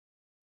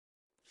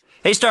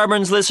Hey,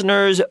 Starburns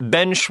listeners,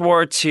 Ben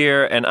Schwartz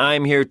here, and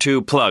I'm here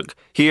to plug.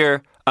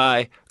 Here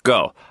I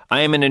go.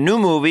 I am in a new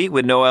movie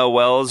with Noel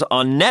Wells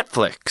on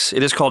Netflix.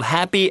 It is called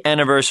Happy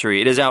Anniversary.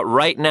 It is out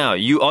right now. All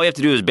you have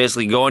to do is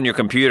basically go on your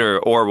computer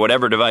or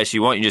whatever device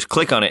you want. You just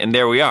click on it, and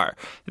there we are.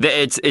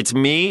 It's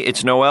me,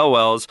 it's Noel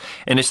Wells,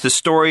 and it's the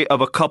story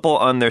of a couple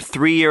on their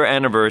 3-year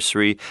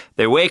anniversary.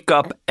 They wake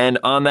up, and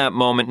on that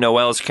moment,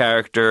 Noel's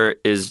character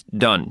is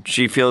done.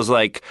 She feels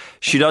like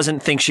she doesn't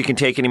think she can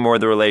take any more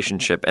of the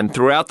relationship. And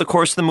throughout the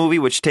course of the movie,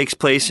 which takes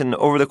place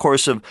over the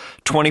course of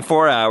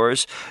 24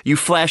 hours, you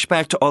flash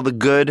back to all the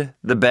good,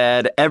 the bad,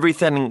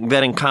 everything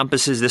that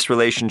encompasses this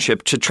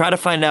relationship to try to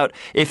find out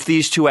if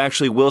these two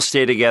actually will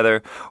stay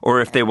together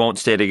or if they won't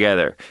stay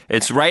together.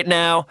 It's right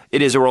now.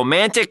 It is a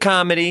romantic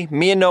comedy.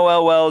 Me and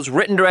Noel Wells,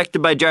 written, directed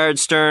by Jared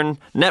Stern.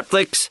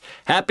 Netflix.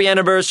 Happy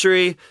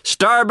Anniversary.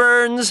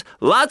 Starburns.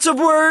 Lots of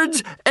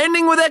words.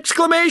 Ending with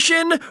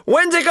exclamation.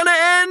 When's it gonna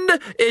end?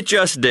 It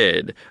just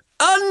did.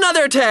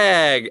 Another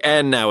tag.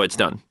 And now it's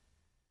done.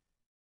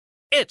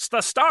 It's the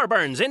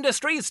Starburns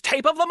Industries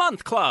Tape of the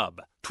Month Club.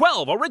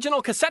 12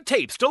 original cassette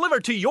tapes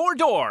delivered to your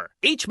door.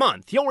 Each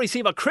month, you'll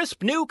receive a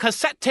crisp new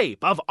cassette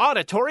tape of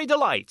auditory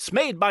delights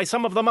made by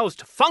some of the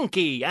most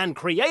funky and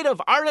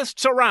creative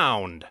artists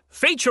around.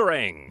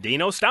 Featuring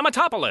Dino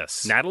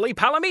Stamatopoulos, Natalie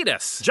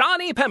Palamides,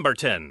 Johnny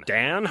Pemberton,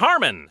 Dan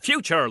Harmon,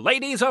 future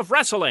Ladies of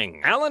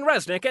Wrestling, Alan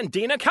Resnick and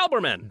Dina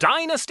Kelberman,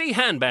 Dynasty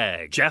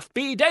Handbag, Jeff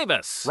B.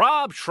 Davis,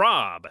 Rob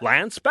Schraub,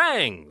 Lance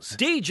Bangs,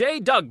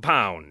 DJ Doug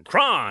Pound,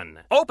 Kron,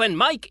 Open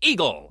Mike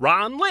Eagle,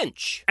 Ron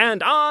Lynch,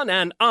 and on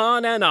and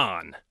on and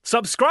on.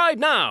 Subscribe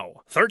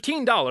now.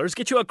 $13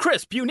 gets you a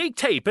crisp, unique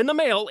tape in the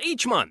mail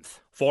each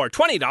month. For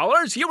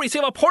 $20, you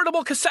receive a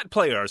portable cassette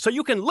player so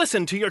you can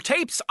listen to your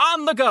tapes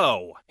on the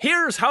go.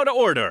 Here's how to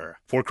order.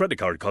 For credit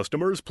card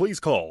customers, please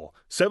call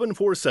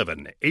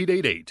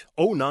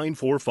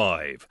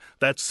 747-888-0945.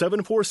 That's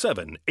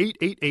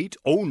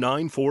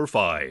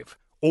 747-888-0945.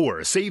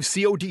 Or save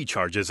COD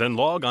charges and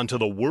log onto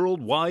the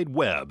World Wide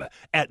Web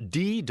at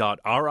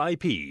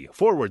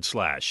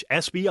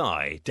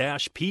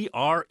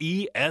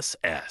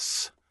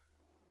d.rip/SBI-PRESS.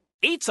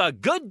 It's a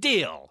good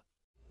deal.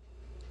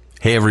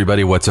 Hey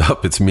everybody, what's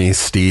up? It's me,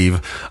 Steve,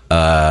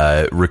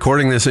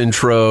 recording this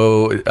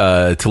intro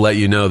to let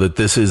you know that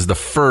this is the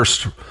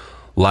first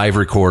live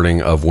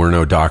recording of We're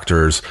No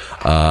Doctors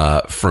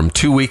from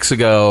 2 weeks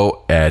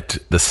ago at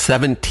the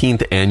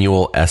 17th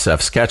annual SF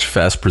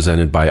Sketchfest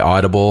presented by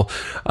Audible,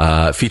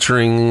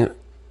 featuring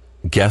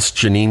guest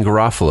Janine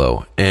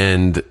Garofalo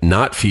and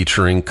not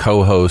featuring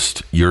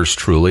co-host yours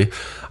truly.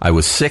 I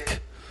was sick.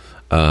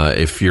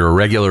 If you're a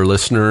regular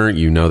listener,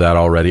 you know that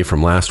already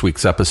from last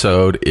week's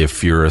episode.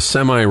 If you're a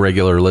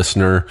semi-regular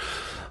listener,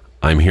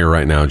 I'm here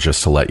right now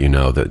just to let you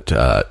know that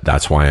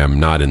that's why I'm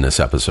not in this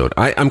episode.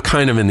 I'm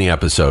kind of in the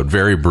episode.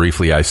 Very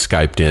briefly, I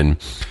Skyped in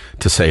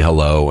to say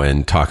hello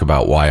and talk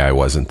about why I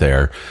wasn't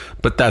there.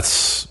 But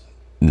that's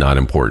not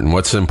important.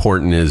 What's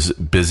important is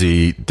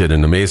Busy did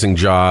an amazing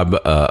job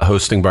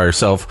hosting by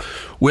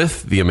herself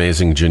with the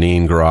amazing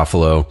Janine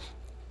Garofalo.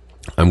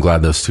 I'm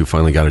glad those two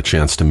finally got a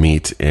chance to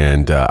meet.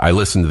 And I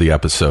listened to the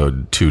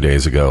episode 2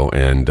 days ago,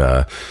 and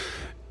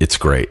it's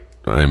great.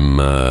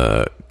 I'm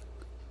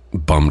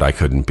bummed I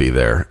couldn't be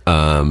there.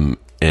 And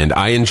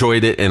I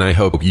enjoyed it, and I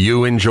hope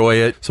you enjoy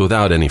it. So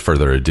without any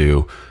further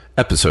ado,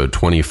 episode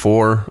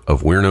 24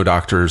 of We're No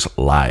Doctors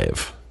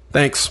Live.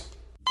 Thanks.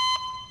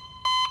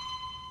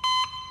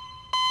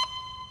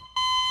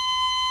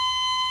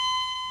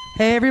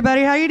 Hey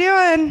everybody, how you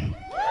doing?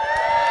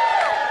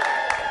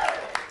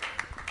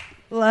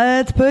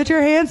 Let's put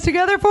your hands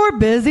together for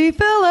Busy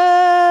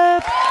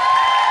Phillip.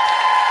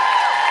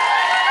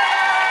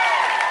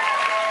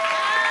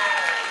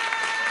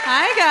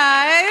 Hi,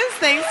 guys.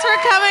 Thanks for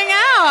coming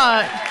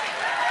out.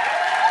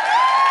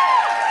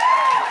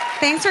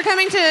 Thanks for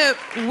coming to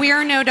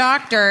We're No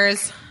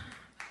Doctors.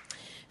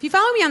 If you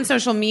follow me on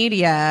social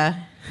media,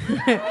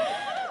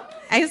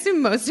 I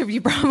assume most of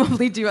you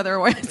probably do,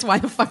 otherwise why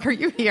the fuck are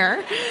you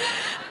here?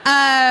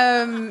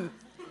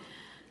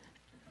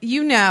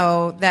 You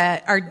know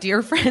that our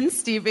dear friend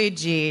Steve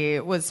A.G.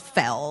 was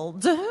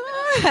felled,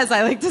 as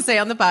I like to say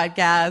on the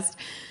podcast,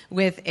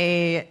 with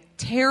a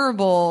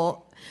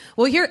terrible...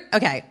 Well,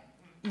 okay,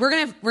 we're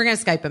gonna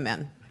Skype him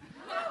in.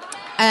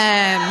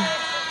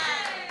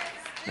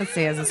 Let's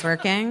see, is this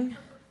working?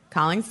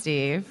 Calling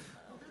Steve.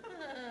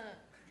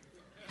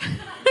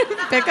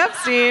 Pick up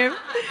Steve.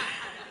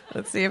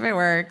 Let's see if it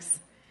works.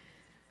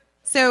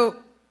 So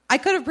I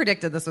could have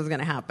predicted this was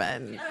going to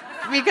happen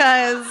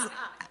because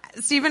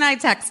Steve and I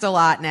text a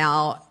lot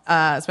now,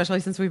 especially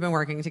since we've been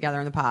working together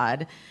in the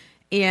pod.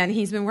 And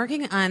he's been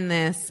working on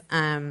this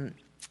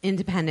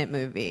independent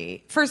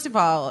movie. First of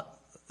all,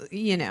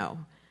 you know,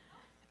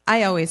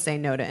 I always say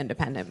no to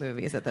independent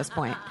movies at this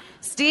point.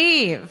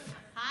 Steve.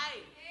 Hi.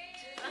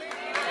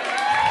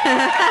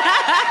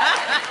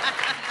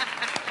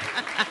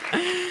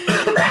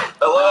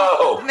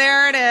 Hello.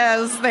 There it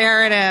is.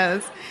 There it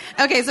is.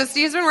 Okay, so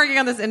Steve's been working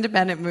on this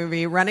independent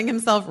movie, running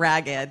himself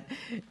ragged.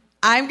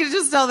 I'm going to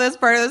just tell this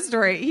part of the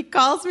story. He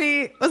calls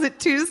me, was it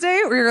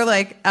Tuesday? We were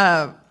like,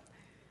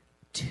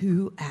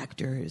 2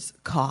 actors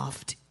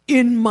coughed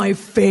in my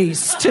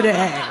face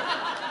today.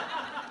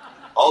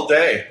 All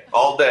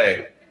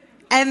day.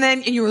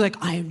 And you were like,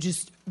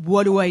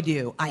 what do I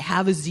do? I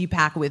have a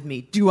Z-Pack with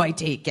me. Do I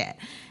take it?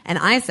 And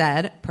I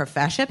said,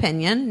 professional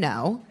opinion,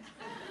 no.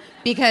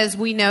 Because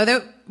we know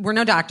that we're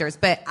no doctors,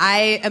 but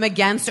I am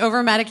against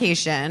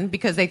over-medication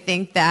because I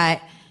think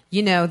that,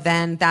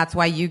 then that's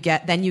why you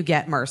get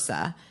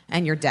MRSA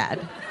and you're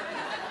dead.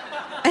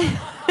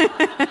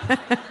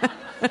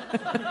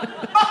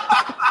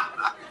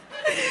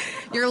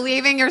 You're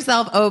leaving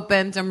yourself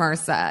open to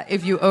MRSA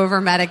if you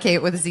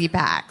over-medicate with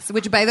Z-Packs,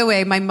 which, by the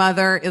way, my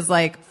mother is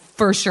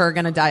for sure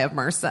going to die of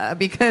MRSA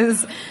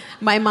because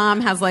my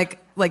mom has like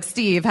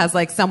Steve has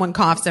someone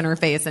coughs in her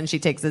face and she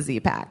takes a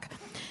Z-Pack.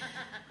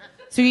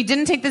 So you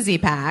didn't take the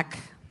Z-Pack,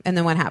 and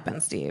then what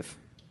happened, Steve?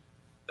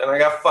 Then I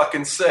got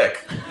fucking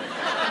sick.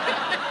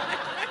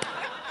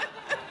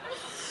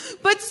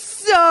 But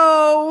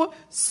so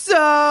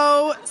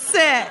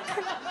sick.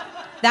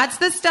 That's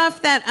the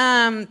stuff that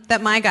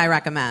that my guy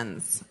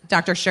recommends,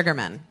 Dr.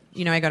 Sugarman.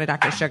 I go to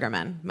Dr.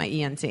 Sugarman, my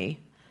ENT.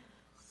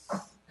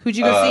 Who'd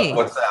you go see?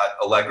 What's that,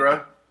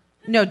 Allegra?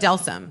 No,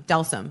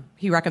 Delsum.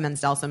 He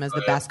recommends Delsum as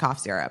the best cough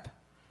syrup.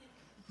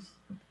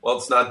 Well,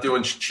 it's not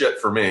doing shit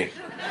for me.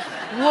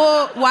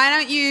 Well, why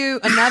don't you,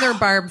 another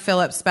Barb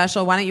Phillips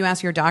special, why don't you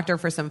ask your doctor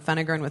for some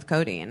Phenergan with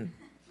codeine?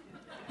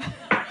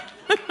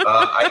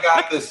 I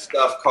got this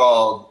stuff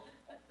called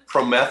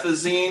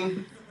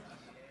promethazine,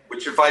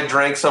 which if I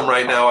drank some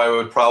right now, I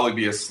would probably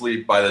be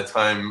asleep by the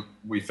time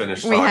we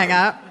finish talking. We hang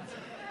up.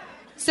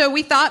 So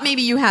we thought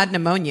maybe you had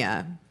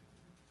pneumonia.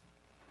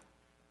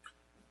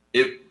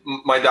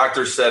 My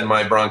doctor said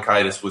my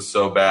bronchitis was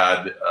so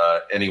bad,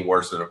 any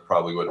worse than it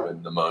probably would have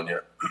been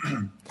pneumonia.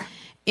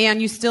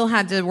 And you still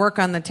had to work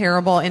on the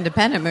terrible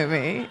independent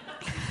movie.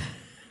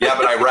 Yeah,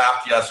 but I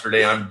wrapped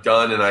yesterday. I'm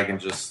done, and I can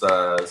just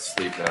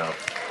sleep now.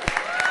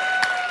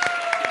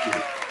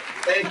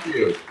 Thank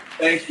you.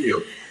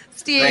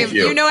 Steve, Thank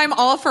you. I'm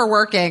all for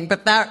working,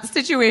 but that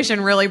situation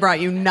really brought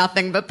you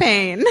nothing but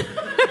pain.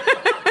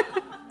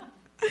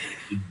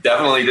 You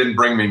definitely didn't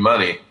bring me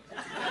money.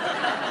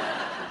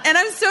 And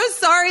I'm so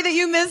sorry that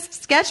you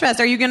missed Sketchfest.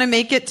 Are you going to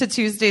make it to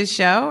Tuesday's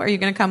show? Are you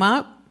going to come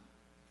up?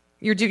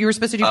 You were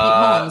supposed to do Pete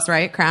Holmes,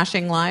 right?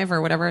 Crashing Live or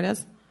whatever it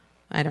is.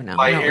 I don't know.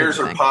 My ears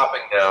are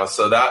popping now,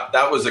 so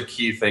that was a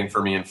key thing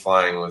for me in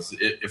flying was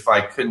if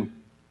I couldn't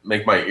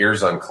make my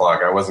ears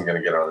unclog, I wasn't going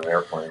to get on an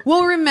airplane.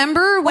 Well,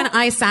 remember when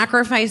I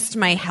sacrificed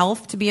my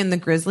health to be in the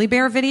Grizzly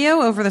Bear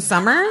video over the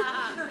summer?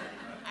 I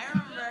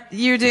remember.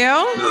 You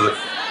do?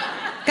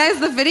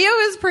 Guys, the video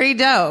is pretty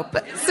dope.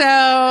 So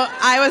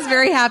I was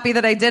very happy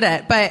that I did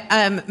it. But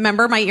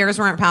remember, my ears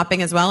weren't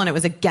popping as well, and it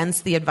was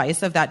against the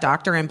advice of that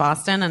doctor in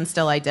Boston, and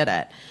still I did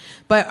it.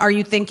 But are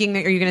you going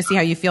to see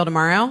how you feel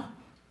tomorrow?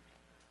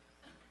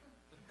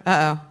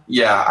 Uh-oh.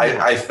 Yeah,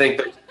 I think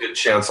there's a good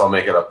chance I'll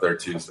make it up there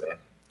Tuesday.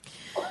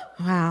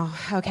 Wow.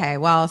 Okay.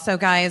 Well, so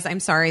guys, I'm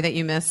sorry that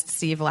you missed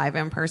Steve live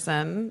in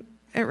person.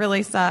 It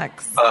really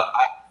sucks.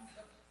 I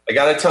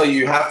got to tell you,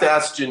 you have to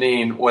ask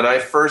Janine. When I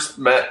first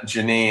met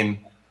Janine,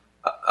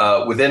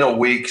 within a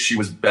week, she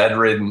was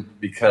bedridden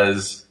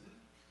because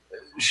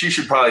she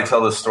should probably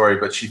tell the story,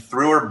 but she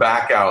threw her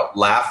back out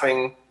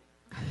laughing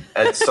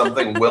at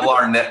something Will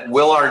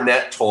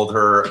Arnett told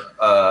her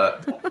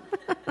about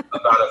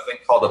a thing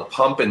called a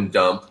pump and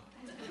dump.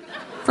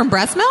 From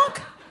breast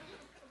milk?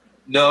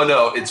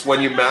 No, it's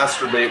when you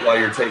masturbate while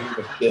you're taking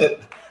a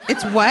shit.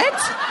 It's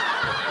what?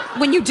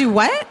 When you do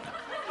what?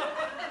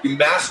 You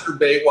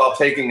masturbate while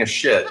taking a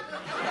shit.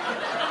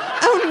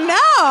 Oh,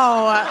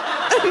 no.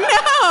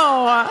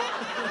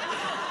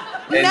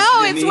 And No,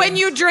 Janine, it's when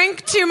you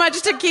drink too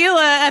much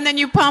tequila and then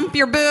you pump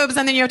your boobs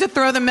and then you have to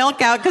throw the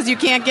milk out because you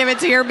can't give it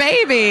to your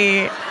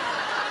baby.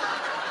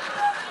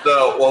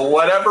 So, well,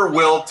 whatever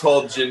Will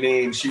told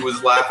Janine, she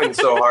was laughing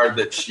so hard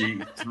that she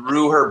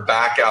threw her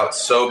back out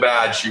so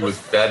bad she was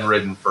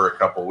bedridden for a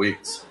couple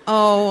weeks.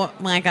 Oh,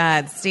 my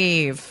God,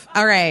 Steve.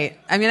 All right,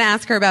 I'm going to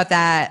ask her about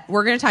that.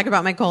 We're going to talk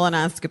about my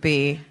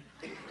colonoscopy.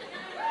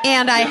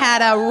 And I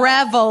had a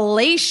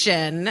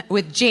revelation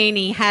with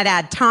Janie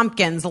Haddad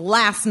Tompkins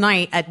last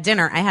night at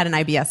dinner. I had an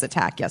IBS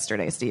attack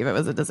yesterday, Steve. It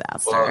was a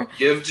disaster. Well,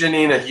 give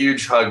Janine a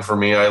huge hug for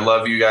me. I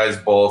love you guys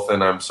both,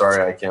 and I'm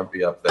sorry I can't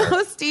be up there.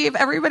 Oh, Steve,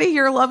 everybody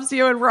here loves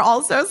you, and we're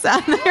all so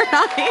sad that you're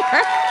not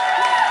here.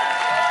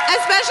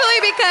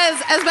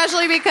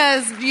 Especially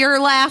because your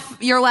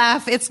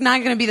laugh, it's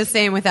not going to be the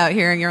same without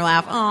hearing your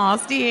laugh. Oh,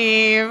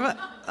 Steve.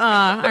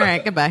 All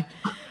right, goodbye.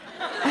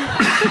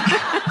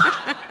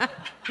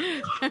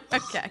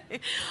 Okay.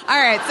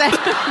 All right. So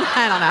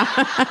I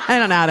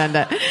don't know how to end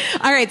it.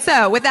 All right.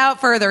 So without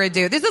further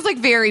ado, this is like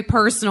very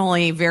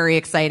personally, very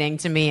exciting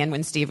to me. And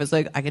when Steve was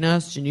like, I can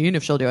ask Janine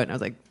if she'll do it. And I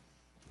was like,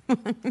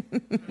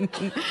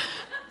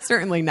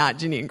 certainly not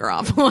Janine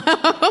Garofalo.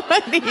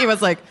 And he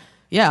was like,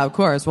 yeah, of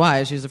course.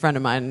 Why? She's a friend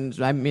of mine.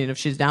 I mean, if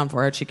she's down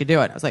for it, she could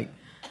do it. I was like,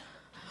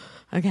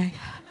 okay.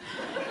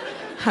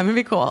 I'm gonna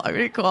be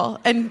cool.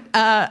 And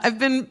I've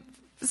been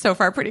so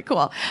far pretty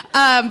cool.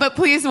 But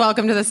please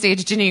welcome to the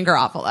stage Janeane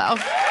Garofalo.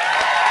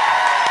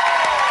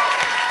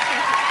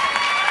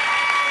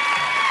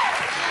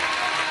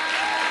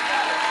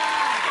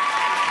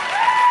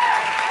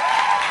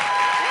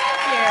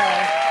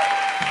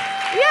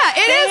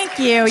 Thank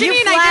you.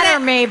 Janeane, You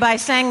flatter me by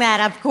saying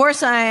that. Of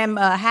course, I am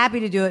happy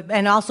to do it,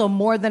 and also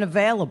more than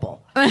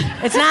available.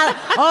 It's not.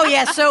 Oh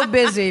yeah, so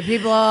busy.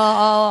 People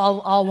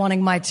all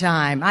wanting my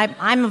time.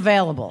 I'm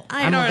available.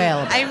 I'm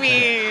available. I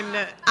mean,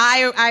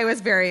 I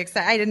was very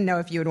excited. I didn't know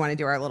if you would want to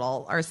do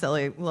our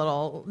silly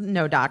little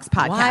No Docs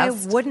podcast. Why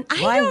wouldn't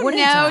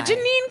I?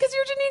 Janine, because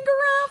you're Janeane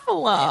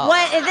Garofalo.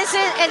 What?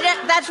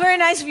 That's very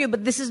nice of you,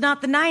 but this is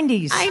not the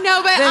 '90s. I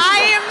know, but I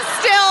am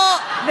still.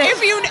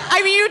 If you,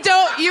 I mean, you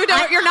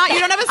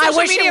don't have a social I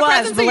wish media it was,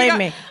 presence. So believe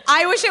me.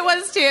 I wish it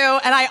was too,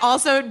 and I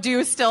also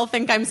do still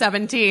think I'm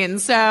 17.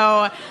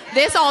 So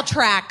this all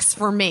tracks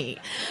for me.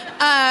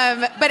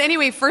 But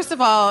anyway, first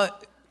of all,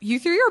 you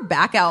threw your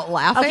back out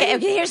laughing.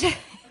 Okay.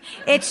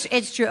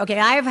 It's true. Okay,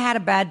 I have had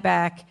a bad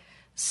back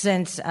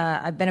since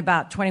I've been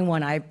about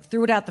 21. I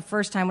threw it out the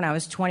first time when I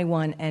was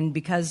 21, and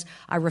because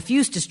I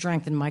refused to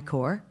strengthen my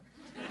core,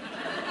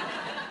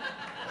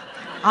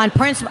 on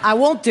principle, I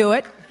won't do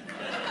it.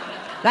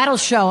 That'll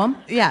show them.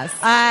 Yes.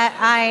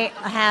 I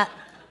have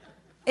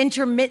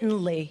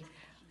intermittently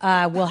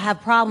will have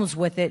problems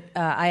with it.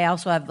 I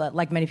also have,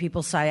 like many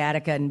people,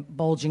 sciatica and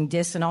bulging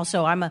discs, and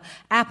also I'm a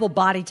apple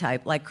body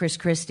type, like Chris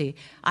Christie.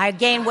 I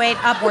gain weight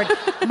upward.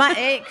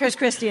 Chris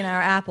Christie and I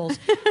are apples,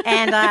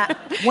 and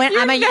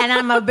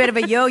I'm a bit of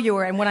a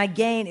yo-yoer. And when I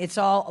gain, it's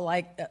all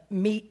like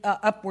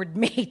upward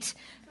meat,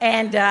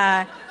 and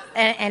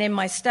in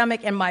my stomach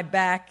and my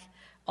back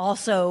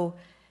also.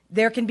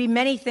 There can be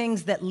many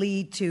things that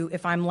lead to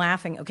if I'm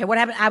laughing. Okay, what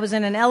happened? I was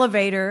in an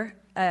elevator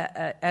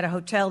at a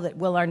hotel that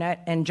Will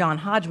Arnett and John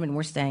Hodgman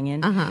were staying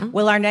in. Uh-huh.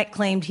 Will Arnett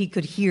claimed he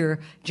could hear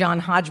John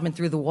Hodgman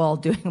through the wall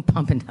doing a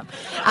pump and dump.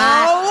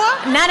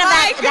 None of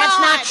that. God. That's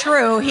not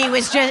true.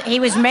 He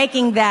was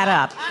making that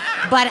up.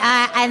 But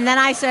and then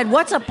I said,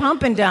 "What's a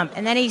pump and dump?"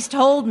 And then he's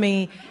told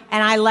me.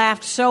 And I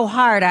laughed so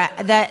hard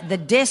that the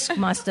disc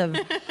must have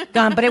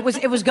gone, but it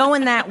was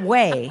going that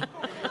way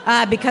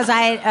because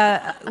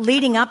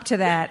leading up to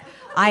that,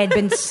 I had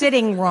been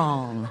sitting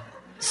wrong.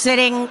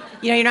 Sitting,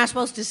 you're not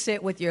supposed to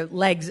sit with your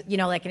legs,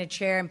 like in a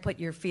chair and put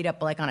your feet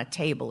up like on a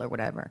table or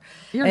whatever.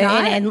 You're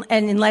not? And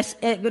unless,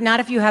 not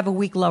if you have a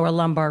weak lower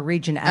lumbar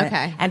region.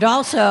 Okay. And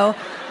also,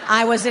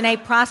 I was in a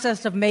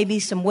process of maybe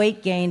some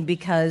weight gain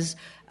because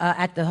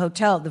at the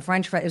hotel, the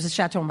French fries, it was a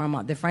Chateau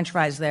Marmont, the French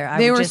fries there.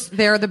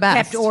 They're the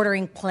best. Kept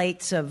ordering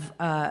plates of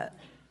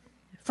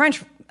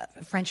French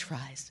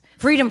fries.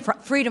 Freedom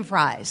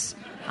fries.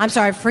 I'm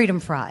sorry, freedom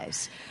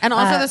fries. And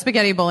also the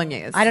spaghetti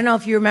bolognese. I don't know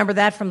if you remember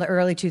that from the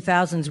early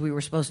 2000s. We were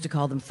supposed to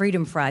call them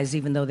freedom fries,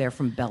 even though they're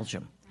from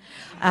Belgium.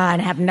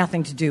 And have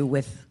nothing to do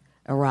with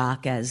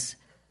Iraq, as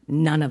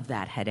none of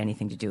that had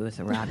anything to do with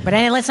Iraq. But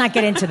anyway, let's not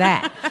get into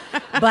that.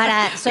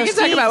 But so you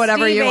can talk about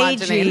whatever you want,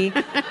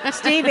 Janine.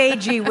 Steve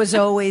Agee was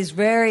always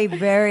very,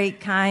 very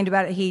kind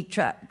about it.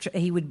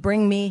 He would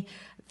bring me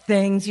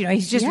things.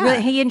 He's just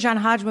really, he and John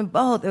Hodgman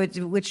both,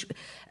 which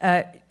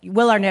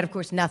Will Arnett, of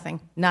course, nothing.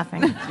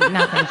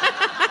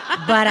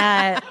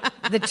 But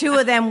the two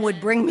of them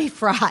would bring me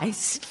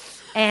fries,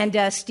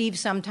 and Steve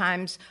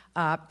sometimes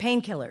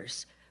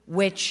painkillers,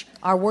 which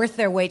are worth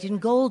their weight in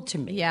gold to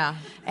me. Yeah.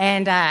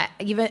 And I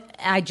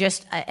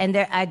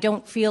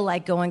don't feel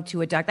like going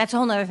to a doctor. That's a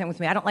whole other thing with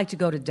me. I don't like to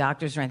go to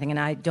doctors or anything, and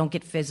I don't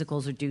get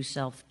physicals or do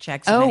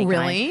self-checks. Oh,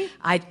 really?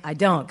 I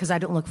don't, because I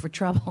don't look for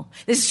trouble.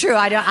 This is true.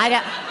 I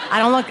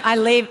don't look. I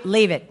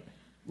leave it.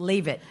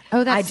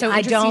 Oh, that's so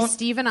interesting.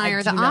 Steve and I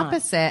are the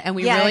opposite, and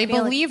we really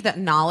believe that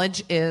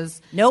knowledge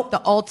is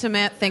the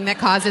ultimate thing that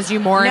causes you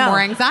more and more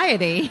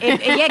anxiety.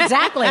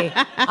 Exactly.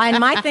 And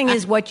my thing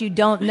is what you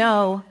don't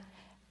know.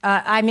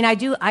 I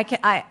do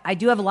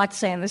have a lot to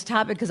say on this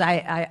topic because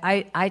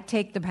I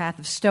take the path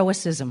of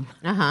Stoicism.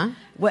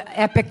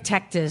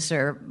 Epictetus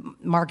or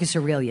Marcus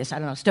Aurelius. I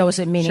don't know.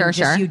 Stoicism meaning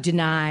just you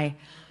deny.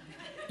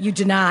 You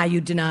deny.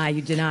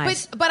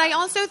 But I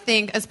also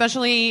think,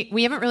 especially,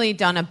 we haven't really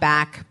done a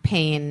back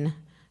pain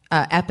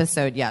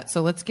episode yet.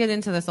 So let's get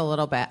into this a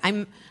little bit.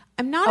 I'm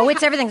not. Oh,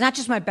 it's everything. It's not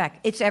just my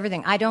back. It's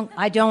everything. I don't.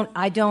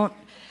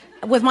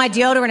 With my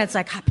deodorant, it's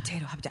like hot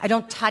potato. I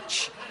don't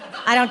touch.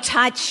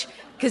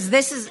 Because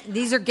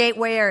these are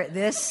gateway or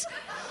this.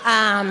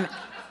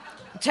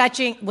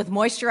 Touching with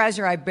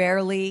moisturizer, I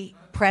barely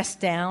press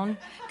down.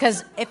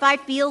 Because if I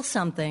feel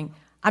something,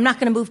 I'm not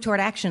going to move toward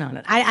action on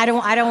it. I don't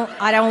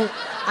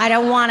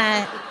want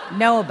to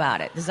know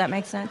about it. Does that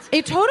make sense?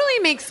 It totally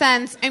makes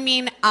sense. I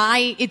mean,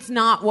 it's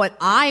not what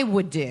I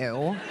would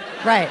do.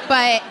 Right.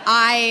 But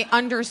I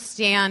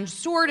understand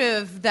sort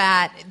of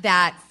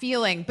that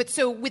feeling. But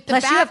so with the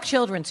Plus you have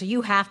children, so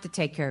you have to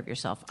take care of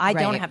yourself. I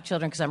don't have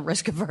children because I'm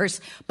risk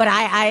averse. But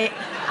I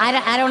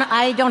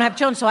don't have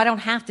children, so I don't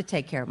have to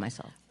take care of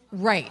myself.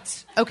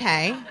 Right.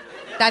 Okay.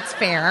 That's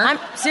fair.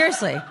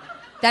 Seriously.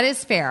 That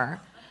is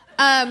fair.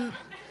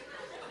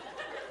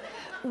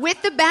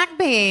 With the back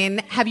pain,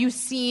 have you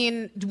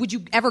seen? Would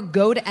you ever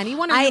go to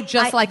anyone, or you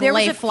just there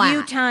lay was a flat?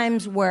 few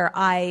times where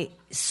I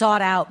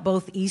sought out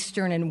both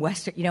Eastern and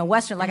Western. You know,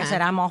 Western, like I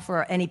said, I'm all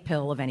for any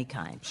pill of any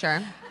kind.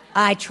 Sure.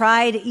 I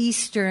tried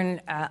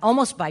Eastern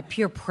almost by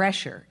peer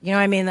pressure. You know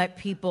what I mean? That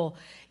people,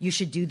 you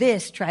should do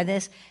this, try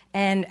this.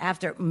 And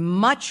after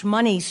much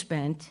money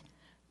spent,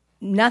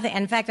 nothing.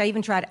 In fact, I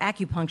even tried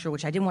acupuncture,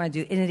 which I didn't want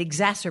to do, and it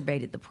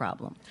exacerbated the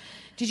problem.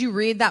 Did you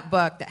read that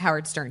book that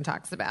Howard Stern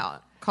talks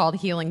about called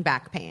Healing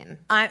Back Pain?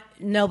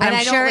 No, but and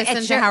I'm I sure don't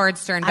listen to Howard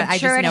Stern, but I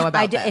just know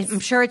about this. I'm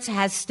sure it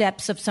has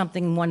steps of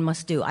something one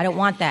must do. I don't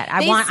want that.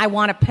 I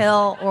want a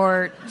pill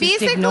or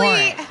just ignore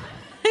it.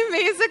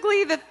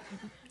 Basically,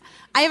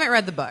 I haven't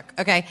read the book,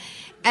 okay?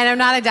 And I'm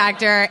not a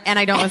doctor, and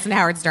I don't listen to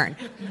Howard Stern.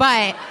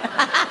 But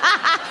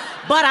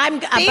I'm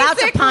about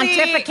to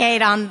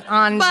pontificate on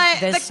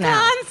this the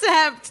now.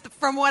 concept,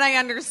 from what I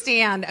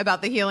understand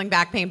about the Healing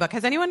Back Pain book,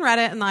 has anyone read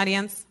it in the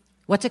audience?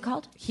 What's it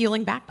called?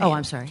 Healing Back Pain. Oh,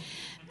 I'm sorry.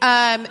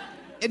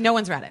 No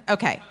one's read it.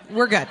 Okay,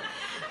 we're good.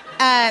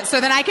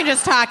 So then I can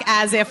just talk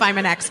as if I'm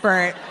an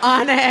expert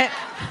on it.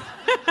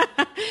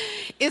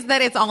 Is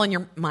that it's all in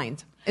your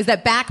mind? Is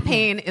that back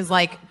pain is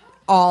like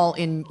all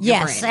in your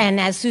yes, brain? and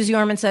as Susie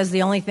Orman says,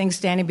 the only thing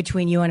standing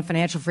between you and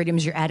financial freedom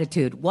is your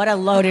attitude. What a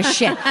load of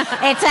shit!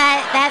 It's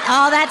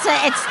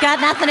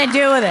got nothing to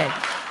do with it.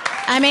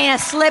 I mean, a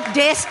slip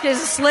disc is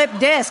a slip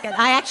disc.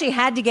 I actually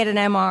had to get an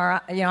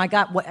MRI. You know, I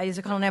got what is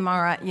it called, an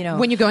MRI? You know,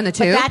 when you go in the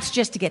tube. But that's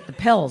just to get the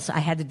pills. I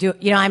had to do.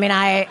 You know, I mean,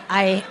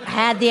 I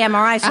had the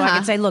MRI so I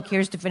could say, look,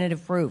 here's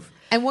definitive proof.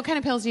 And what kind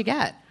of pills do you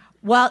get?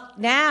 Well,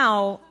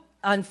 now,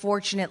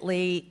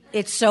 unfortunately,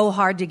 it's so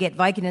hard to get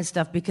Vicodin and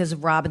stuff because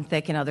of Robin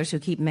Thicke and others who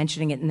keep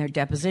mentioning it in their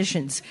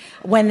depositions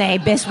when they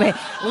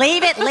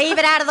leave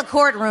it out of the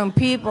courtroom,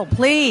 people,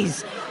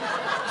 please.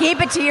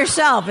 Keep it to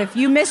yourself. If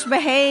you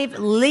misbehave,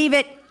 leave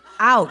it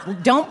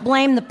out. Don't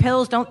blame the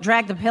pills. Don't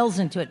drag the pills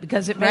into it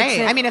because it makes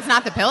it... I mean, it's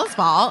not the pill's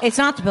fault. It's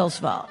not the pill's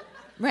fault.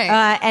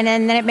 Right. And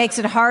then it makes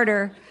it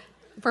harder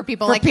for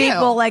people like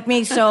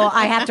me. So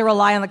I have to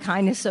rely on the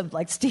kindness of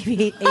like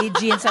Stevie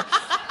A.G. and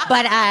stuff.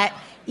 But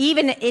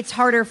even it's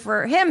harder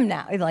for him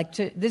now.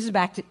 This is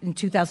back in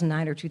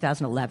 2009 or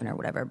 2011 or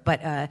whatever.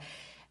 But a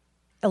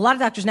lot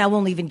of doctors now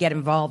won't even get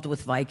involved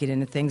with Vicodin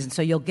and things. And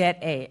so you'll get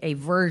a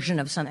version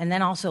of some, and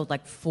then also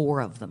like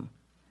 4 of them.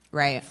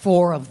 Right.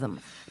 4 of them.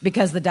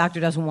 Because the doctor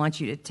doesn't want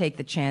you to take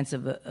the chance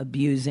of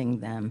abusing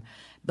them.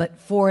 But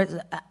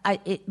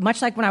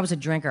much like when I was a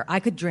drinker,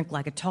 I could drink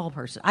like a tall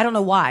person. I don't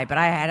know why, but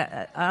I had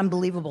an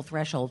unbelievable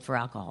threshold for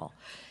alcohol,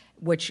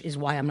 which is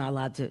why I'm not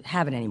allowed to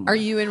have it anymore. Are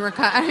you in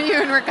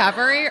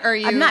recovery? Or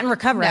I'm not in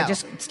recovery. No. I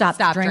just stopped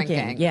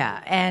drinking.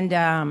 Yeah,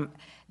 and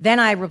then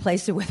I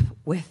replaced it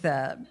with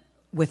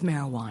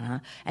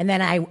marijuana, and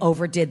then I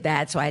overdid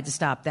that, so I had to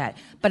stop that.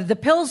 But the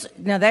pills,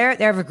 no,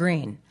 they're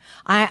evergreen.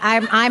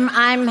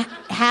 I'm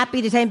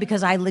happy to take them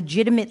because I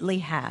legitimately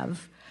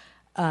have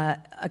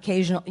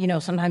occasional. You know,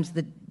 sometimes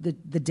the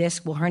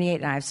disc will herniate,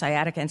 and I have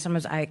sciatica, and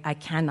sometimes I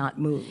cannot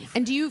move.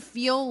 And do you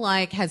feel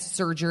like has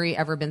surgery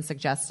ever been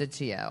suggested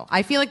to you?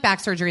 I feel like back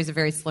surgery is a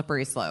very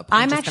slippery slope.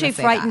 I'm actually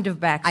frightened of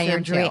back surgery, I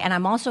am too. and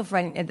I'm also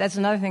frightened. And that's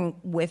another thing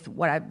with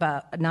what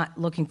I'm not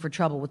looking for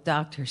trouble with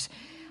doctors.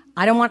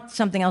 I don't want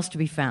something else to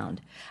be found.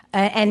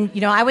 And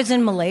you know, I was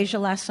in Malaysia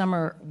last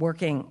summer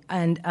working,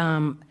 and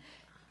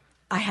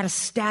I had a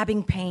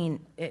stabbing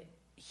pain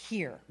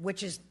here,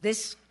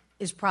 this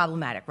is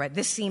problematic, right?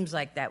 This seems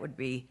like that would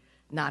be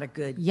not a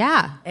good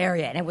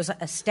area, and it was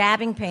a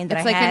stabbing pain that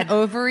it's I like had. An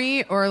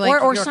ovary or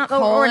like or your some,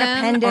 colon or an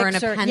appendix. Or an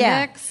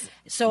appendix. Yeah.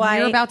 So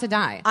you're about to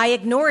die. I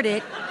ignored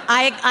it.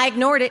 I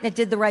ignored it, and it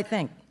did the right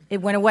thing.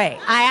 It went away.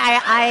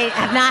 I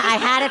have not. I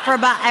had it for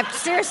about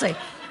seriously.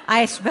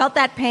 I felt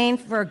that pain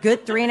for a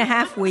good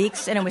 3.5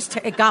 weeks, and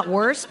it got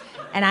worse,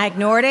 and I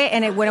ignored it,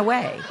 and it went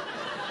away.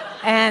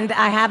 And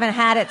I haven't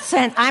had it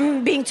since.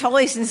 I'm being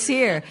totally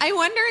sincere. I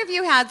wonder if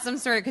you had some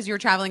sort of, because you were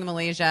traveling in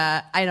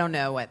Malaysia, I don't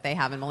know what they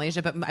have in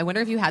Malaysia, but I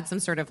wonder if you had some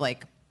sort of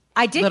like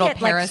I did little get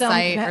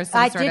parasite or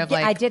some sort of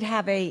like... I did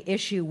have a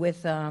issue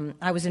with,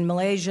 I was in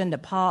Malaysia,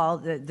 Nepal.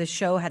 The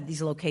show had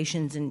these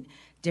locations in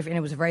different, and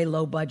it was a very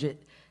low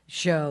budget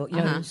show. You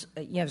know,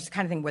 it was the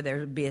kind of thing where there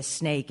would be a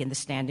snake in the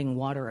standing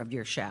water of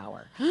your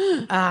shower.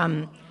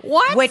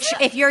 What? Which,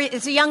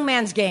 it's a young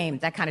man's game,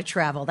 that kind of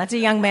travel. That's a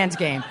young man's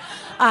game.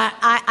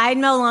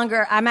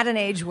 I'm at an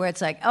age where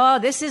it's like, oh,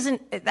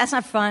 that's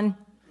not fun.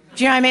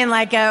 Do you know what I mean?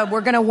 Like,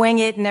 we're going to wing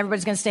it and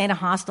everybody's going to stay in a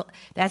hostel.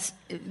 That's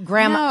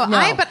grandma.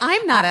 No. But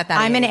I'm not at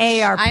that I'm age.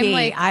 an ARP. I'm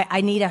like,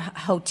 I need a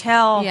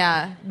hotel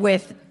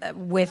with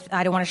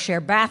I don't want to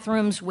share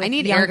bathrooms with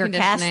younger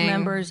cast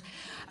members.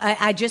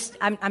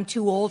 I'm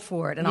too old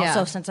for it. And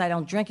also, since I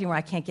don't drink anymore,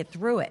 I can't get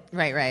through it.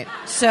 Right.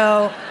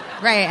 So...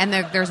 Right, and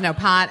there's no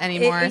pot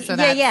anymore. And So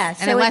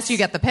unless you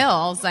get the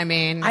pills, I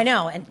mean... I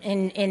know, and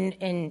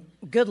in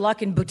good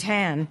luck in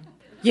Bhutan.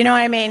 You know what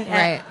I mean?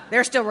 Right.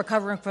 They're still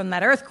recovering from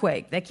that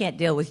earthquake. They can't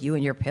deal with you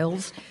and your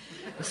pills.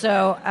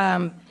 So,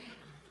 I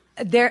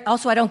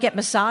don't get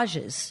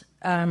massages.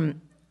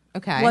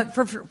 Okay. Well,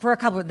 for a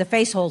couple, the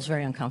face hole's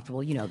very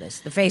uncomfortable. You know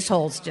this. The face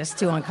hole's just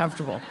too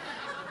uncomfortable.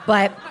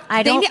 But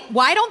I don't.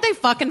 Why don't they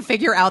fucking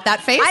figure out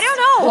that face? I don't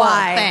know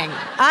why. Thing.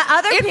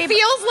 It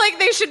feels like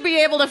they should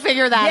be able to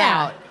figure that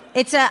out.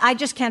 It's I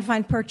just can't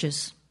find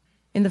purchase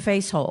in the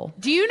face hole.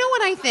 Do you know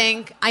what I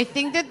think? I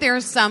think that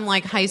there's some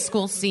like high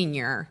school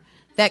senior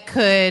that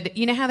could,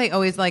 you know how they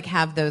always like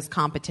have those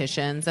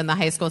competitions and the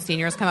high school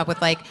seniors come up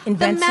with like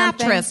Invent the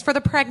mattress something? for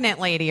the pregnant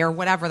lady or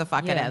whatever the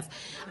fuck it is.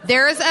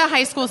 There's a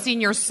high school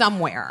senior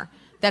somewhere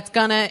that's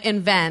gonna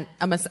invent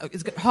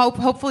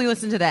hopefully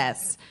listen to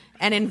this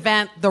and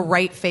invent the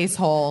right face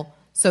hole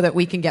so that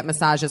we can get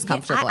massages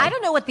comfortably. I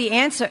don't know what the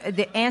answer,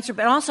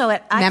 but also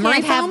I Memory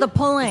can't have foam? the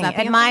pulling. Is that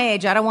the At my answer?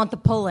 age, I don't want the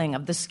pulling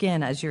of the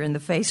skin as you're in the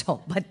face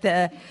hole. But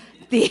I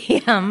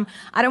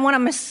don't want a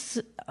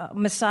masseuse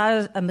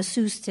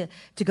to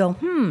go,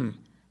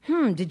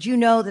 did you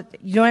know that,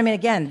 you know what I mean?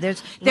 Again, there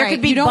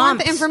could be you don't want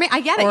the bumps information.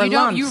 I get it. or You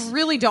don't. lumps. You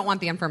really don't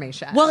want the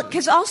information. Well,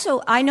 because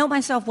also I know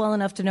myself well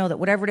enough to know that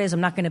whatever it is,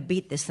 I'm not going to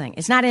beat this thing.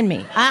 It's not in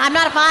me. I'm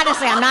not a fighter.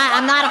 Honestly,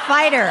 I'm not a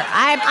fighter.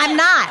 I'm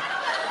not.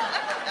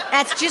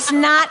 That's just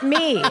not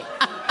me. You know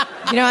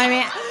what I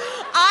mean?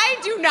 I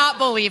do not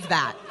believe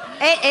that.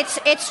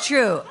 It's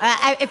true.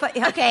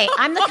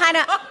 I'm the kind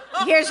of.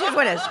 Here's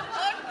what it is.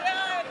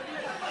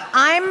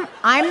 I'm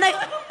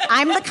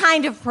the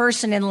kind of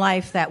person in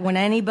life that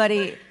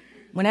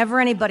whenever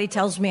anybody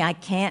tells me I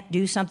can't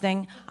do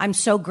something, I'm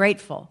so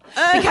grateful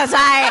because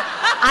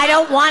I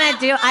don't want to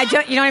do. You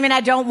know what I mean?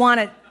 I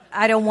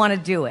don't want to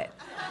do it.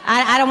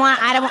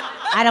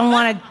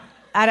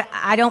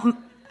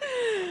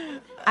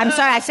 I'm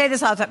sorry, I say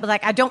this all the time, but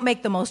like I don't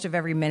make the most of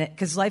every minute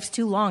because life's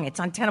too long. It's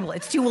untenable.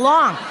 It's too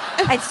long.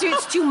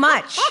 It's too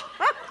much.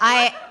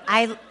 I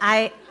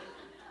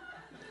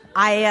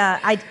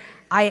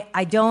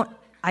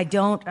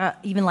don't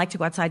even like to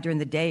go outside during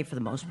the day for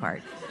the most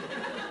part.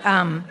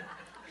 I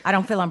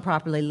don't feel I'm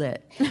properly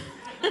lit.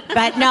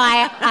 But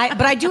no,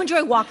 but I do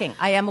enjoy walking.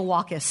 I am a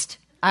walkist.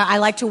 I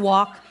like to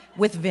walk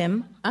with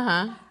Vim.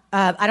 I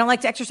don't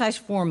like to exercise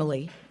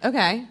formally.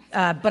 Okay.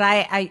 But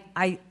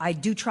I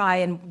do try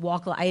and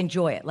walk. I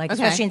enjoy it,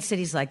 especially in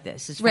cities like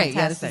this. It's fantastic.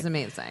 Right, yeah, this is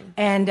amazing.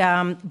 And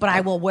but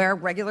I will wear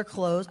regular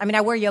clothes. I mean,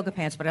 I wear yoga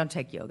pants, but I don't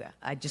take yoga.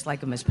 I just like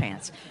them as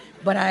pants.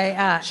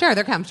 But sure,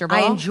 they're comfortable.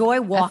 I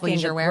enjoy walking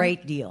Athleisure a wear.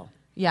 great deal.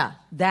 Yeah.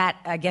 That,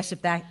 I guess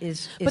if that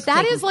is but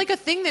that is like a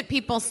thing that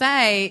people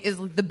say is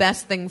the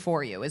best thing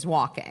for you is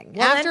walking.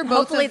 Well,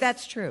 hopefully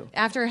that's true.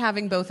 After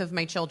having both of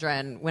my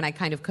children, when I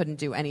kind of couldn't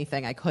do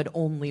anything, I could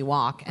only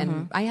walk.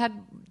 And I had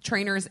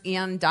trainers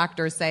and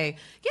doctors say,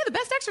 yeah, the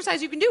best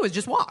exercise you can do is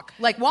just walk.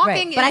 Like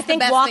walking Right. But is I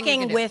think the best walking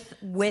thing you can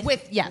do.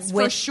 with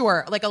for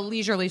sure. Like a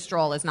leisurely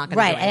stroll is not going to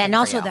right, do anything and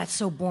also for you. that's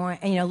so boring.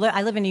 And,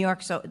 I live in New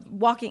York, so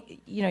walking,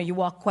 you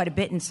walk quite a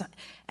bit,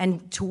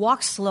 and to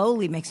walk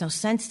slowly makes no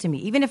sense to me.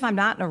 Even if I'm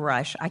not in a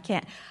rush, I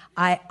can't.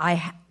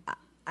 I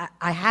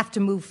have to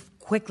move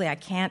quickly. I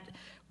can't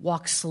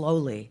walk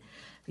slowly.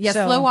 Yeah,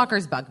 So, slow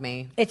walkers bug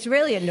me. It's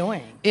really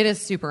annoying. It is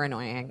super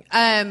annoying.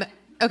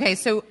 Okay,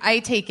 so I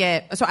take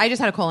it. So I just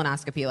had a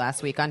colonoscopy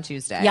last week on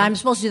Tuesday. Yeah, I'm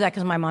supposed to do that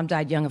because my mom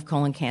died young of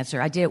colon cancer.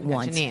 I did it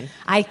once. Janine.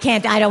 I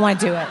can't. I don't want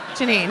to do it.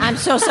 Janine. I'm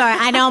so sorry.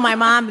 I know my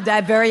mom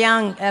died very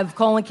young of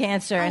colon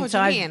cancer, and so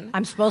Janine.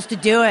 I'm supposed to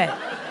do it.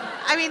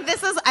 I mean,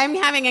 I'm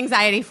having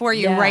anxiety for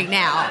you Yeah. right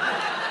now.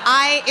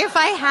 If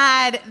I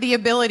had the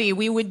ability,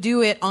 we would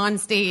do it on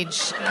stage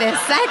this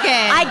second.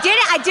 I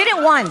did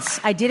it once.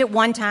 I did it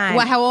one time.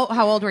 Well,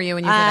 how old were you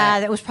when you did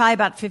it? That was probably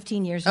about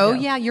 15 years ago. Oh,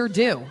 yeah, you're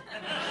due.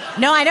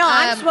 No, I know.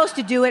 I'm supposed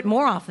to do it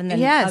more often than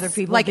Yes, other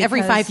people. like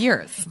every because- 5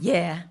 years.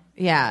 Yeah.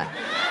 Yeah.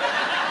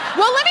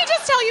 Well, let me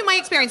just tell you my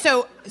experience.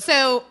 So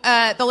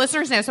the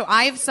listeners know. So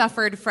I've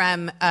suffered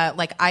from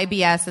like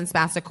IBS and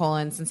spastic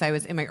colon since I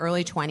was in my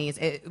early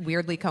 20s. It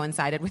weirdly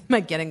coincided with my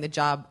getting the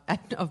job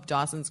of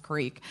Dawson's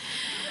Creek.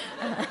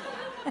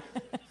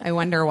 I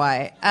wonder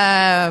why.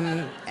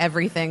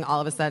 Everything all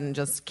of a sudden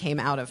just came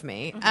out of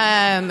me.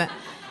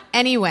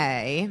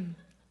 Anyway,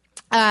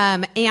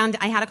 and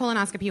I had a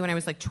colonoscopy when I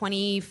was like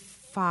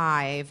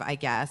 25, I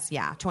guess.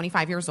 Yeah,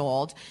 25 years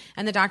old.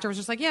 And the doctor was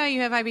just like, yeah,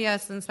 you have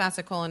IBS and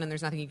spastic colon, and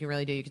there's nothing you can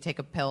really do. You could take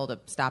a pill to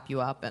stop you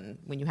up and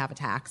when you have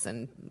attacks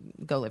and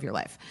go live your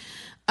life.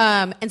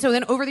 And so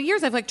then over the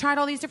years, I've like tried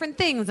all these different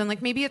things, and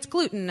like maybe it's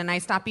gluten, and I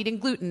stop eating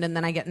gluten, and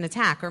then I get an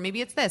attack, or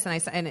maybe it's this,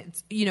 and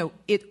it's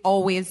it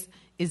always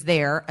is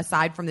there.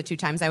 Aside from the 2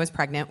 times I was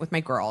pregnant with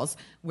my girls,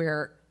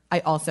 where I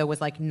also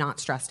was like not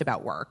stressed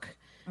about work.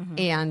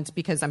 And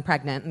because I'm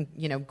pregnant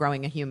and,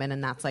 growing a human,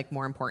 and that's like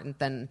more important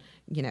than,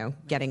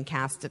 getting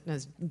cast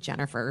as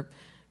Jennifer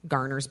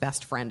Garner's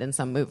best friend in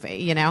some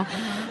movie,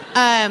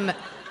 I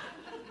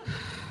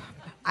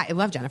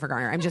love Jennifer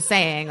Garner. I'm just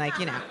saying, like,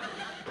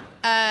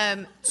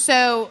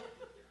 so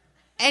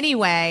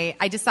anyway,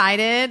 I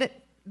decided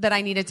that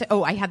I needed to,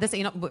 I had this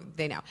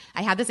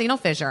anal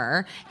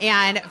fissure,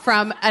 and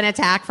from an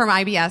attack from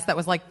IBS that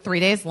was like 3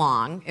 days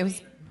long. It was,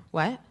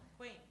 what?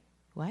 Queen.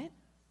 What?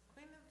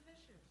 Queen of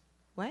Fishers.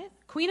 What?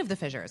 Queen of the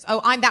Fissures.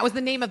 Oh, that was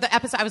the name of the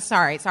episode. I was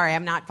sorry,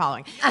 I'm not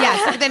following.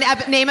 Yes,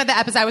 the name of the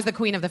episode was the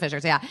Queen of the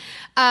Fissures. Yeah,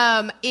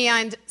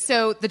 and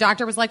so the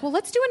doctor was like, "Well,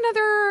 let's do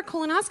another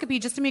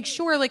colonoscopy just to make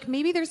sure. Like,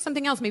 maybe there's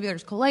something else. Maybe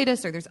there's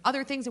colitis or there's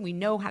other things, and we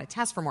know how to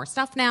test for more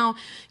stuff now.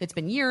 It's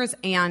been years."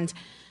 And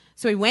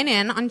so we went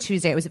in on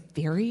Tuesday. I was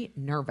very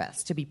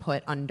nervous to be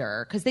put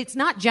under because it's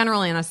not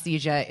general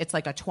anesthesia. It's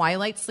like a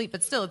twilight sleep,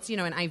 but still, it's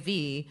an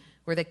IV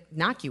where they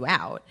knock you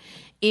out.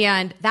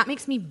 And that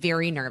makes me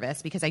very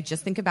nervous because I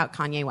just think about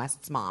Kanye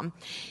West's mom.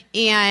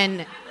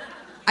 And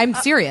I'm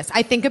serious.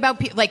 I think about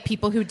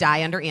people who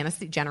die under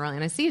general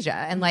anesthesia.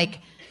 And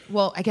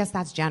well, I guess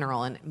that's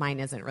general and mine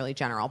isn't really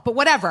general. But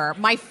whatever.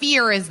 My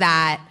fear is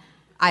that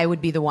I would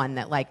be the one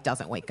that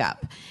doesn't wake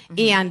up. Mm-hmm.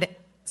 And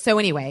so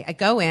anyway, I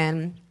go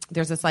in.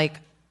 There's this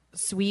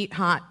sweet,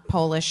 hot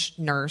Polish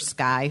nurse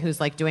guy who's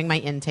doing my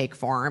intake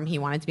form. He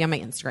wanted to be on my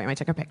Instagram. I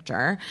took a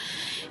picture.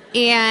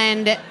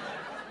 And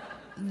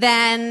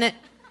then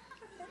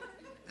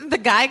the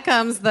guy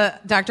comes,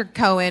 Dr.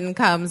 Cohen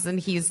comes, and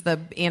he's the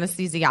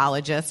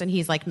anesthesiologist, and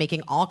he's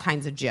making all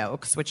kinds of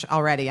jokes, which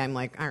already I'm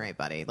all right,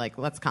 buddy,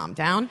 let's calm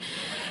down.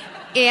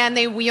 And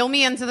they wheel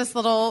me into this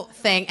little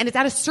thing, and it's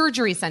at a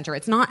surgery center.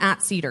 It's not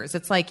at Cedars.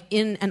 It's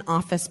in an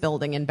office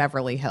building in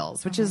Beverly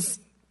Hills, which is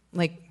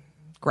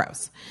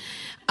gross.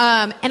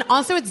 And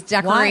also it's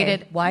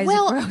decorated. Why is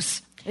it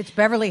gross? It's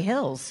Beverly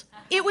Hills.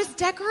 It was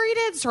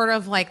decorated sort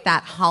of like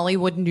that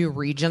Hollywood New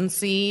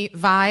Regency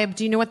vibe.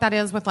 Do you know what that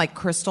is with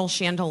crystal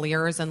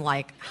chandeliers and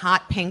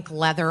hot pink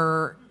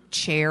leather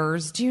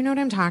chairs? Do you know what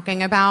I'm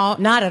talking about?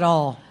 Not at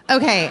all.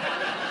 Okay.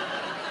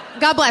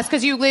 God bless,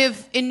 because you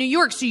live in New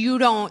York, so you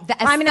don't. The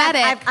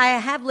aesthetic. I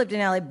have lived in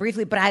LA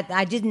briefly, but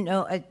I didn't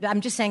know.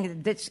 I'm just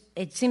saying that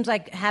it seems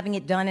like having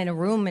it done in a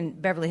room in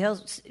Beverly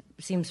Hills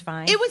seems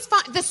fine. It was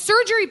fine. The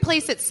surgery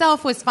place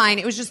itself was fine.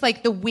 It was just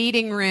the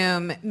waiting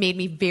room made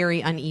me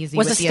very uneasy.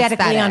 Was with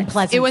aesthetically the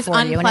unpleasant. It was for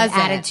unpleasant. You and it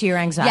added to your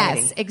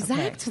anxiety. Yes,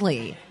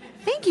 exactly. Okay.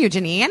 Thank you,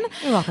 Janine.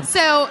 You're welcome.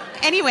 So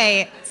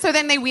anyway,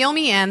 then they wheel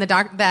me in. That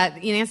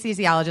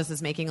anesthesiologist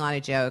is making a lot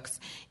of jokes,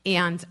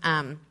 and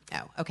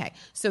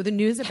So the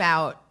news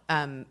about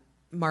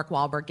Mark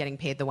Wahlberg getting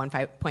paid the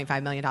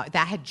 $1.5 million,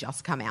 that had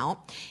just come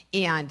out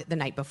and the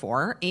night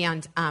before,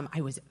 and I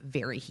was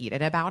very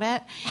heated about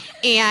it.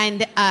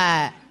 And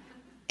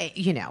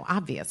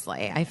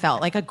obviously I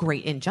felt like a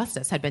great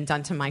injustice had been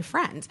done to my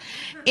friend.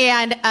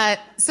 And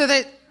so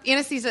the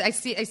anesthesia, I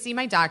see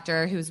my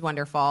doctor, who's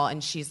wonderful,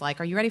 and she's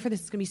like, "Are you ready for this?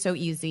 It's going to be so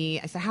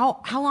easy." I said,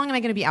 how long am I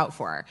going to be out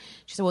for?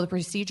 She said, "Well, the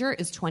procedure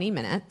is 20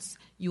 minutes.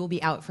 You will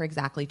be out for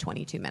exactly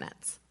 22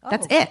 minutes.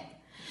 That's it."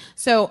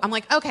 So I'm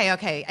like, okay,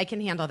 I can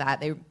handle that.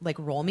 They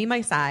roll me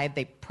my side,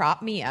 they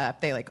prop me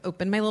up, they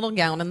open my little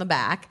gown in the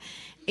back,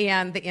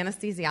 and the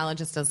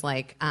anesthesiologist is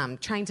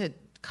trying to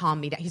calm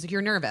me down. He's like,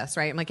 "You're nervous,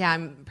 right?" I'm like, "Yeah,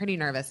 I'm pretty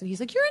nervous." And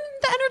he's like, "You're in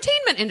the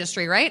entertainment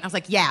industry, right?" And I was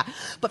like, "Yeah,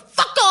 but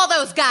fuck all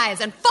those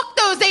guys and fuck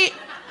those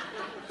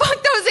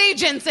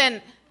agents."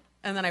 And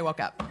then I woke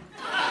up.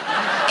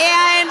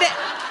 And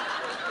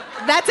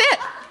that's it.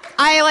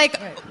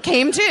 I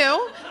came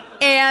to.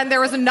 And there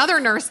was another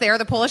nurse there.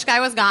 The Polish guy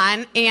was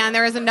gone. And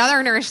there was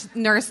another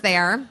nurse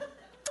there.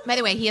 By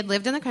the way, he had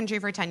lived in the country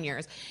for 10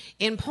 years.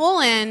 In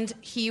Poland,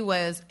 he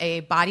was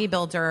a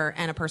bodybuilder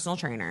and a personal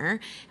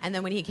trainer. And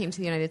then when he came to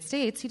the United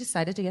States, he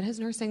decided to get his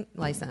nursing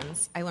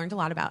license. I learned a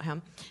lot about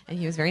him, and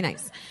he was very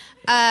nice.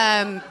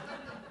 I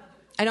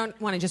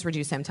don't want to just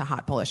reduce him to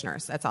hot Polish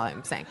nurse. That's all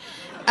I'm saying.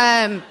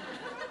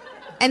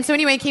 And so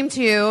anyway, I came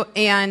to,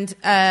 and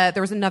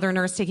there was another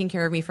nurse taking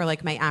care of me for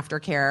my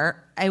aftercare.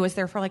 I was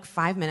there for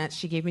 5 minutes.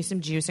 She gave me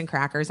some juice and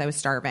crackers. I was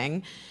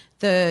starving.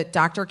 The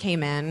doctor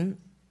came in,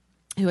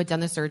 who had done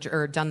the surgery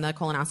or done the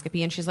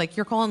colonoscopy, and she's like,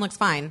 "Your colon looks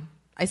fine.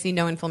 I see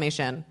no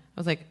inflammation." I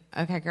was like,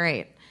 "Okay,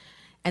 great."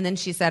 And then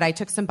she said, "I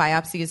took some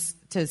biopsies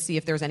to see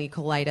if there's any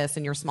colitis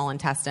in your small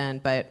intestine,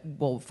 but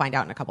we'll find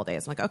out in a couple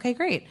days." I'm like, "Okay,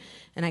 great."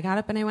 And I got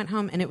up and I went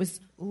home, and it was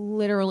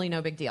literally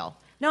no big deal.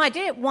 No, I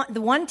did it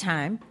the one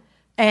time.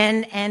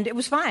 And it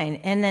was fine.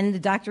 And then the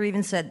doctor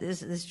even said,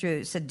 this is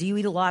true, said, "Do you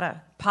eat a lot of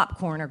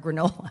popcorn or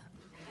granola?"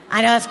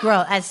 I know that's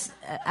gross.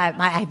 I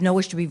have no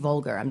wish to be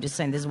vulgar. I'm just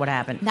saying this is what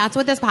happened. That's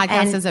what this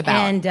podcast is about.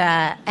 And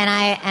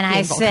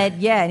I said,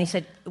 "Yeah." And he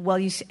said, "Well,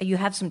 you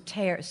have some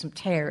tears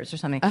or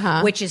something,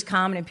 which is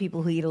common in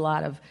people who eat a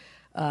lot of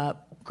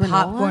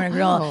popcorn and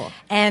granola." Oh.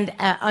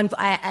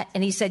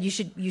 And he said, you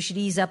should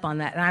ease up on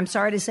that." And I'm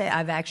sorry to say,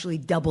 I've actually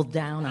doubled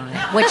down on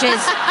it, which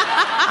is.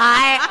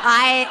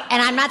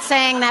 And I'm not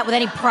saying that with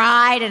any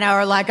pride,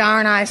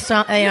 aren't I?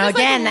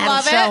 Again,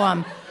 that'll show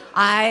them.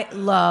 I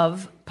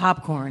love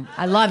popcorn.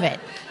 I love it,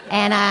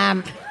 and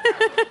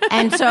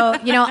so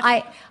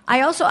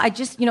I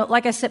just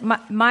like I said,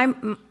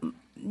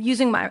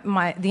 using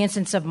the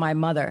instance of my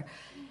mother,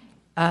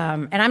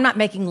 and I'm not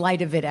making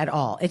light of it at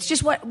all. It's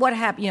just what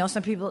happened.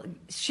 Some people.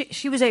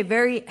 She was a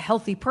very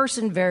healthy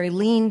person, very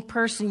lean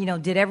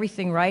person. Did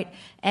everything right,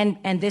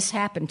 and this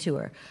happened to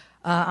her.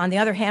 On the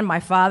other hand, my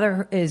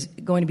father is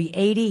going to be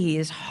 80. He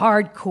is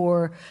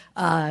hardcore,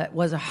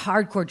 was a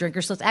hardcore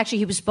drinker. So actually,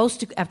 he was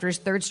supposed to, after his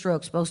third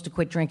stroke, supposed to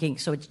quit drinking.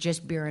 So it's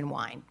just beer and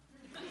wine.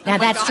 Now,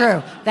 that's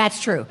true.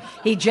 That's true.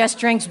 He just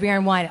drinks beer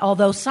and wine,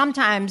 although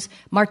sometimes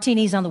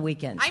martinis on the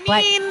weekends. I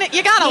mean,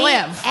 you gotta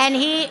live. And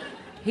he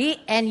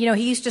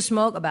used to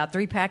smoke about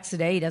 3 packs a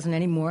day. He doesn't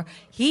anymore.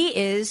 He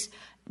is,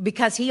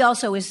 because he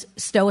also is,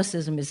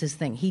 stoicism is his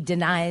thing. He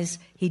denies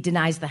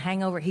the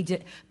hangover.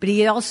 But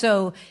he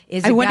also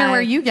is I wonder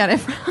where you get it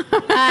from.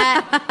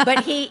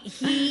 but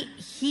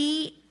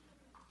he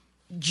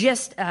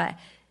just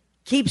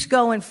keeps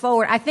going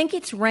forward. I think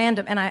it's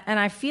random, and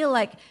I feel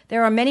like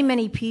there are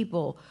many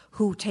people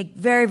who take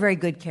very, very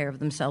good care of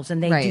themselves,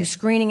 and they do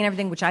screening and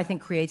everything, which I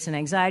think creates an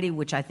anxiety,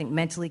 which I think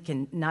mentally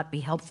can not be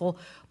helpful.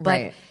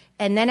 But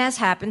and then, as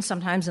happens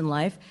sometimes in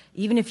life,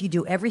 even if you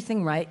do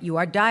everything right, you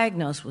are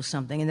diagnosed with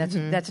something,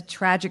 and that's a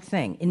tragic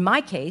thing. In my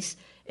case,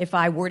 if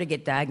I were to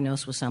get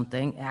diagnosed with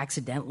something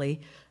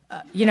accidentally,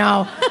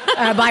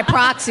 by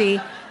proxy,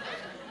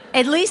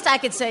 at least I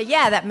could say,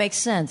 yeah, that makes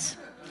sense.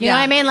 You know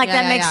what I mean? Like,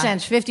 that makes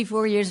sense.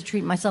 54 years of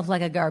treating myself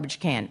like a garbage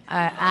can.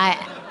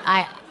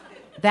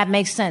 That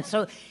makes sense.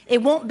 So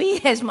it won't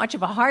be as much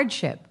of a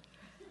hardship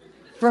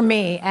for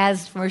me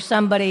as for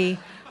somebody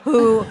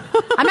who,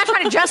 I'm not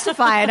trying to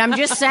justify it. I'm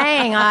just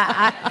saying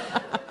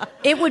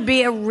it would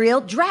be a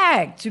real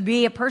drag to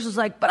be a person who's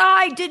like, but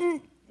I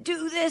didn't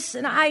do this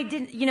and I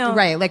didn't,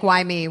 Right, like,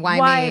 why me?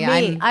 Why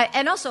me?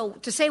 And also,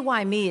 to say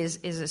why me is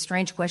a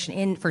strange question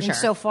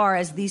insofar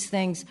as these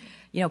things,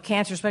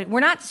 cancer, we're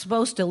not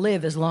supposed to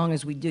live as long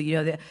as we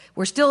do.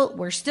 We're still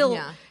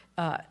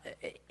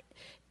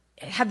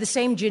have the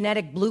same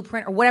genetic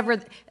blueprint or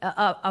whatever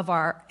of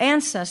our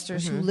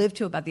ancestors who lived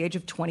to about the age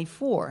of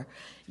 24.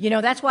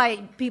 That's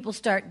why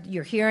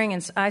your hearing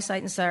and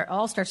eyesight and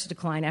all starts to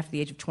decline after the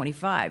age of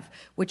 25,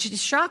 which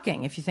is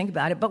shocking if you think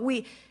about it. But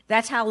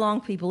that's how long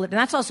people live. And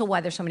that's also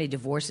why there's so many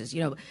divorces.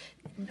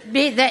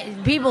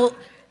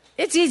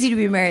 It's easy to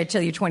be married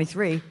till you're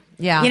 23.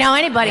 Yeah.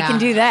 Anybody can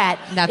do that.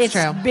 That's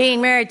true. It's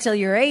being married till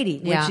you're 80,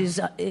 which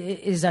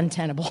is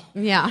untenable.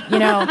 Yeah.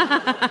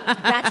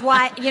 That's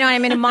why,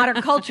 in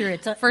modern culture,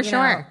 it's for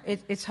sure.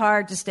 It's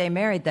hard to stay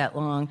married that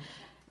long.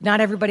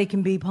 Not everybody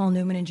can be Paul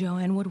Newman and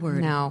Joanne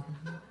Woodward. No.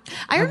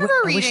 I remember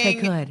wish they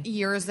reading could.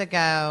 years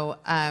ago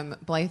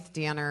Blythe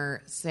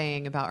Danner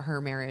saying about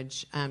her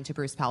marriage to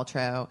Bruce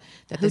Paltrow.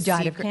 Who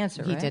died of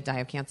cancer, He right? did die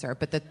of cancer.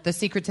 But the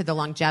secret to the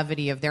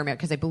longevity of their marriage,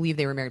 because I believe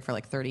they were married for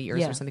like 30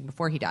 years or something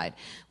before he died,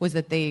 was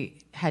that they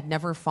had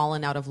never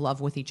fallen out of love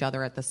with each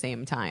other at the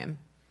same time.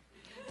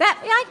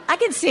 I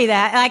can see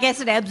that. I guess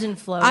it ebbs and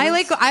flows.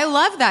 I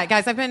love that,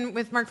 guys. I've been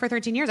with Mark for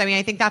 13 years. I mean,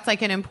 I think that's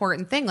like an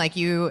important thing. Like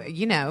you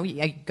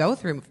go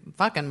through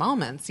fucking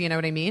moments, you know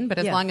what I mean? But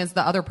as long as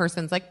the other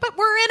person's like, but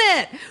we're in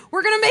it.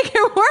 We're going to make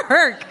it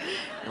work.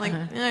 Like,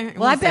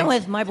 well, I've been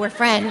with my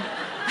boyfriend.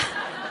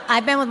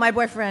 I've been with my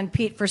boyfriend,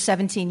 Pete, for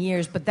 17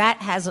 years, but that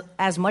has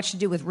as much to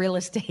do with real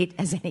estate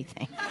as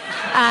anything.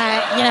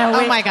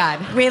 Oh, my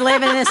God. We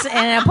live in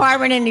an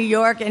apartment in New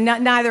York, and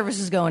neither of us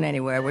is going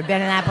anywhere. We've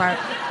been in that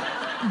apartment.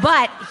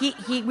 But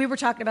we were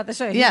talking about this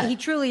earlier. He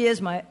truly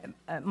is my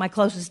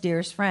closest,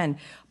 dearest friend.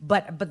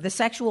 But the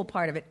sexual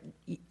part of it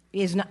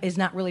is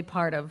not really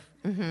part of.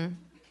 Mm-hmm.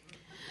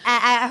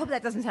 I hope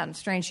that doesn't sound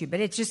strange to you,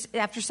 but it's just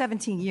after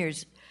 17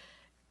 years,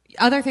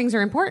 other things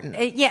are important.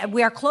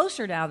 We are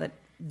closer now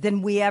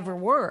than we ever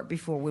were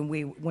before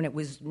when it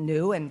was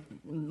new and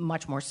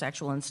much more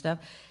sexual and stuff.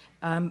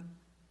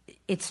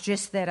 It's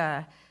just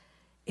that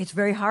it's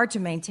very hard to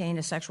maintain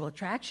a sexual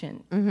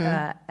attraction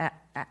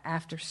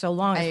after so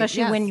long,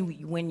 especially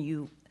when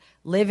you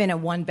live in a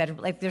one-bedroom.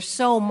 Like, there's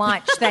so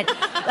much that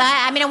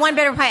a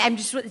one-bedroom.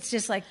 It's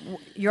just like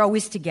you're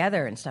always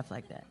together and stuff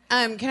like that.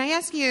 Can I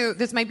ask you?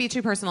 This might be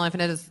too personal. If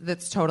it is,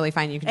 that's totally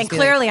fine. You can. And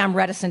clearly, I'm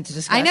reticent to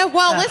discuss. I know.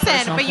 Well,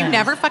 listen, but you things.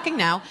 never fucking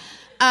know,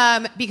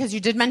 because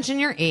you did mention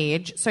your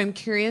age. So I'm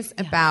curious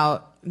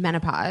about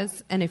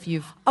menopause and if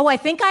you've. Oh, I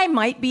think I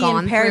might be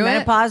in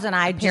perimenopause,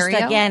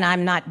 and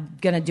I'm not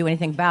going to do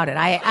anything about it.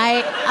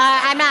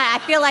 I'm not. I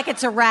feel like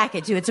it's a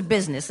racket too. It's a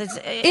business. It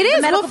is.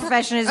 The medical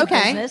profession is a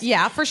business.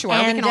 Yeah, for sure.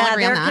 And, we can all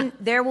agree on that.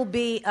 There will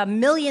be a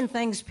million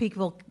things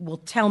people will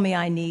tell me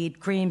I need: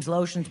 creams,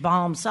 lotions,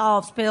 balms,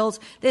 salves, pills,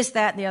 this,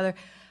 that, and the other.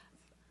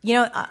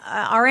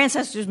 Our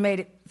ancestors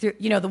made it through.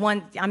 The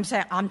one I'm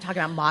talking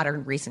about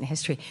modern, recent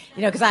history.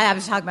 Because I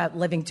was talking about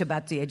living to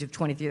about the age of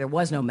 23. There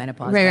was no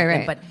menopause.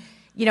 Right. But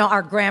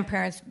our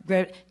grandparents,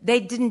 they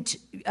didn't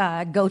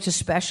go to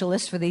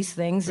specialists for these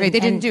things. Right, they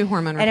didn't do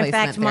hormone replacement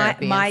therapy. And in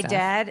fact, my stuff.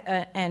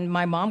 Dad and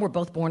my mom were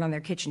both born on their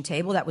kitchen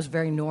table. That was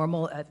very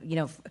normal,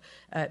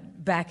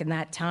 back in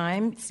that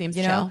time. Seems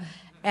chill.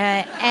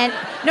 And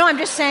no, I'm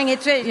just saying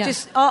it's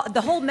just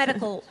the whole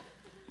medical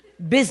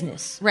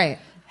business. Right.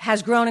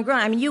 Has grown and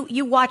grown. I mean,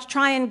 you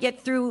try and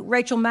get through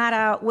Rachel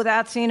Maddow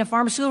without seeing a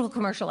pharmaceutical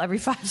commercial every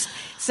 5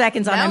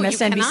 seconds on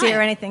MSNBC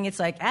or anything. It's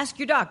like, ask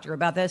your doctor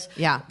about this.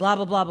 Yeah. Blah,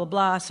 blah, blah, blah,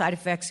 blah. Side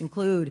effects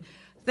include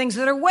things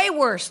that are way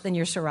worse than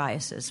your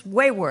psoriasis.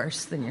 Way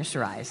worse than your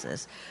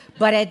psoriasis.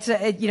 But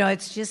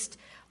it's just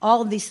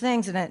all of these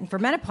things. And for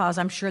menopause,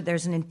 I'm sure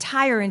there's an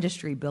entire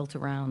industry built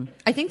around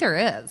I think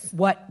there is.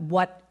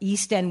 what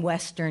East and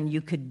Western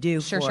you could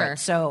do for Sure. it.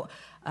 So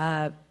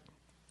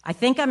I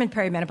think I'm in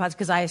perimenopause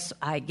because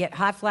I get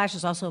hot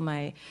flashes. Also,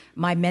 my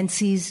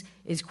menses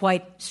is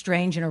quite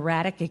strange and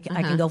erratic.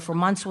 I can go for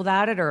months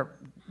without it, or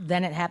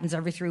then it happens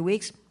every 3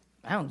 weeks.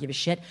 I don't give a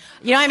shit.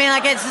 You know what I mean?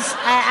 Like it's just,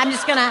 I'm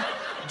just gonna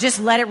just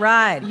let it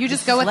ride. You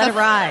just go with let the it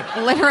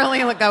ride. Literally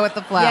go with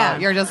the flow. Yeah.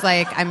 You're just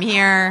like, I'm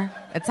here.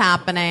 It's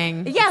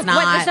happening. Yeah, it's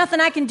not. there's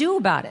nothing I can do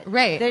about it.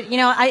 Right. You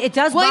know, it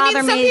does Well, bother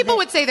I mean, some me. people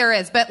would say there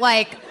is, but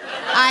like,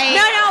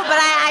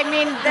 I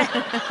mean,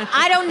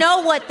 I don't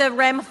know what the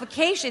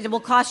ramifications. It will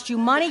cost you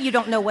money. You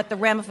don't know what the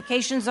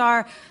ramifications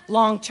are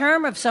long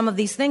term of some of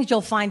these things.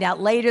 You'll find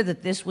out later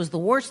that this was the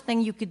worst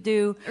thing you could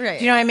do. Right.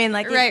 Do you know what I mean?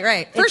 Like,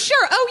 right. For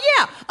sure. Oh,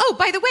 yeah. Oh,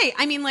 by the way,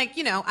 I mean, like,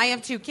 you know, I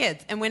have 2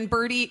 kids, and when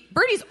Birdie's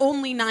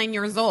only 9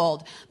 years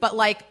old, but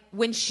like,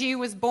 when she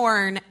was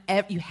born,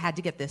 you had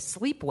to get this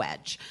sleep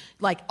wedge.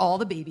 Like, all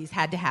the babies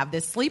had to have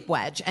this sleep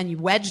wedge, and you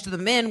wedged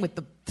them in with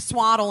the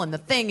swaddle and the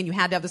thing, and you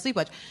had to have the sleep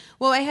wedge.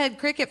 Well, I had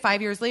Cricket 5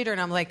 years later,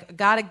 and I'm like,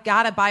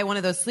 gotta buy one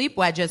of those sleep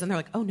wedges, and they're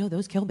like, oh no,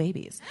 those kill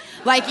babies.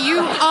 Like, you,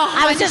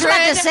 I was just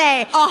about to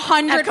say,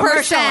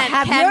 100%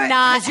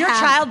 has your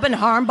child been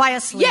harmed by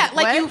a sleep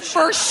wedge? you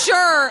for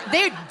sure.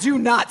 They do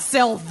not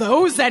sell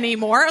those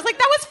anymore. I was like,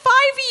 that was 5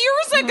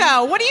 years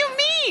ago. What do you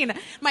mean?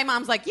 My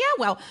mom's like, yeah,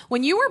 well,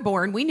 when you were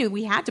born, we knew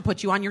we had to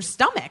put you on your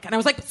stomach. And I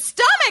was like,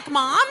 stomach,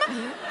 Mom?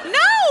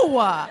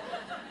 No.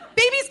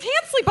 Babies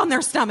can't sleep on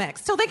their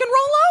stomachs till they can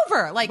roll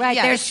over. Like, Right,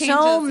 yeah, there's it changes,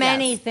 so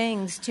many yes.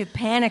 things to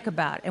panic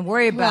about and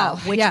worry about,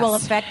 Well, which yes. will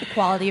affect the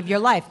quality of your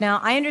life. Now,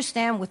 I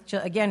understand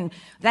again,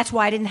 that's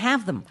why I didn't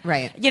have them.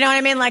 Right. You know what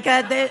I mean? Like,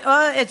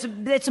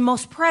 it's the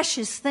most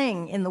precious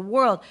thing in the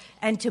world,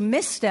 and to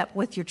misstep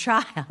with your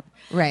child.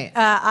 Right.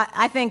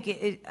 I think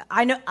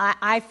I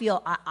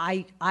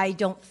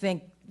don't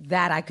think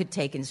that I could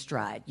take in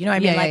stride. You know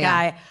what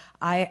I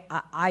mean?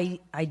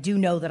 I do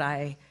know that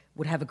I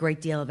would have a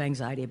great deal of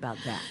anxiety about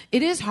that.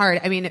 It is hard.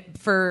 I mean,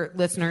 for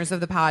listeners of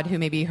the pod who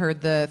maybe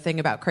heard the thing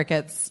about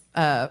Cricket's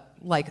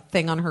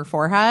thing on her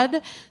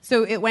forehead,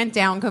 so it went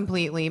down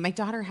completely. My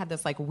daughter had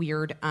this like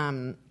weird.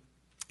 I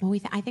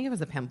think it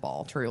was a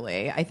pimple.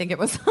 Truly, I think it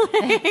was.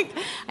 I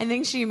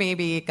think she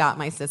maybe got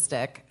my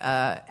cystic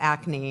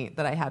acne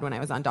that I had when I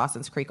was on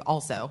Dawson's Creek.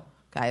 Also,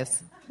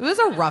 guys, it was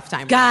a rough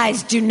time.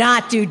 Guys, do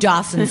not do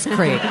Dawson's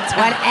Creek.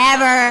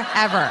 Whatever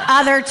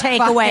other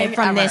takeaway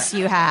from this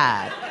you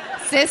had.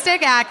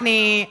 Cystic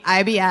acne,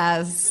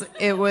 IBS,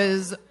 it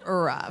was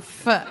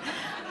rough. But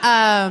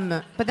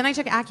then I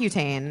took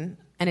Accutane,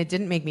 and it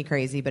didn't make me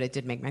crazy, but it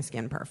did make my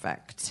skin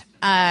perfect.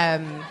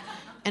 And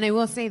I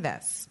will say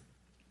this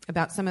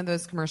about some of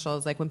those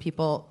commercials, like when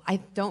I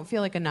don't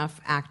feel like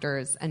enough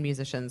actors and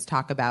musicians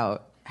talk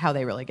about how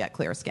they really get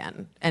clear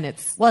skin. And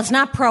it's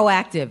not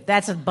proactive.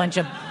 That's a bunch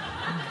of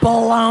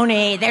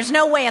baloney. There's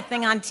no way a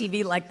thing on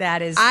TV like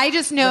that is. I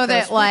just know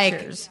that,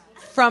 features.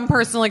 From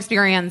personal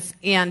experience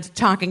and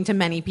talking to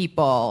many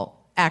people,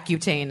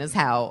 Accutane is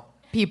how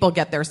people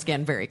get their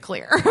skin very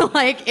clear.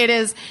 Like, it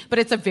is, but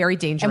it's a very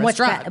dangerous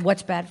drug.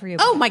 What's bad for you?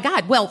 Oh my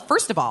God. Well,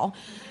 first of all,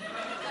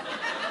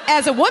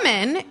 as a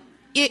woman,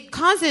 it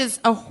causes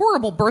a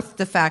horrible birth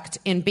defect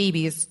in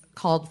babies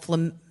called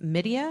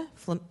chlamydia.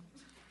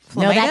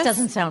 No, that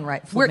doesn't sound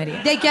right.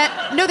 Chlamydia. They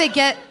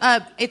get,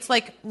 it's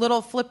like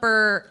little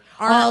flipper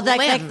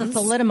like limbs. the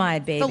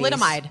thalidomide babies.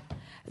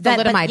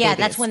 Thalidomide. Yeah,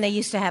 that's when they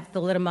used to have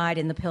thalidomide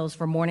in the pills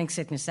for morning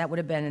sickness. That would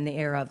have been in the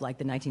era of like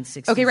the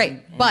 1960s. Okay, right.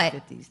 and But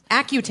 50s.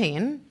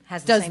 Accutane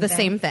Has the does same the thing?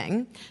 same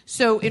thing.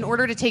 So in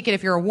order to take it,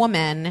 if you're a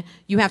woman,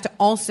 you have to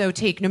also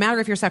take, no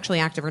matter if you're sexually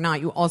active or not,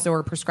 you also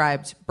are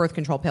prescribed birth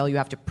control pill. You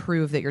have to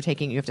prove that you're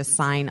taking it. You have to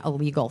sign a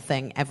legal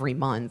thing every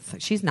month.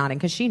 She's nodding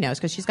because she knows,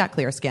 because she's got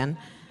clear skin.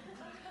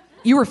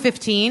 You were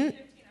 15?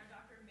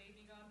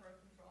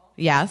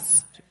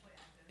 Yes.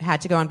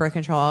 Had to go on birth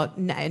control,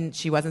 and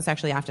she wasn't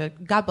sexually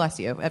active. God bless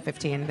you at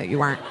 15 that you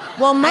weren't.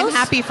 Well, I'm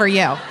happy for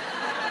you.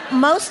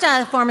 Most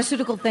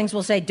pharmaceutical things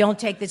will say, don't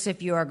take this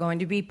if you are going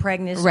to be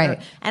pregnant.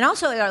 Right. And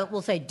also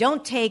will say,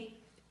 don't take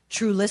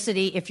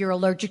Trulicity if you're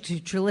allergic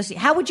to Trulicity.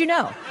 How would you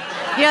know?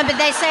 You know, but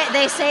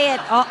they say it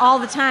all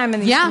the time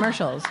in these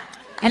commercials.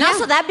 And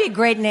also, that'd be a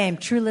great name,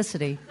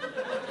 Trulicity,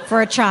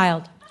 for a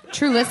child.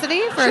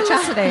 Trulicity for a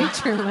child?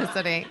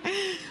 Trulicity. Trulicity.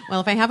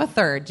 Well, if I have a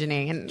third,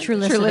 Janine,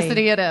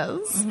 Trulicity it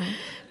is.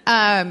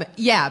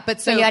 Mm-hmm.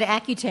 But So you had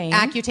Accutane.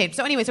 Accutane.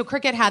 So anyway, so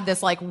Cricket had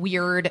this like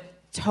weird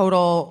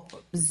total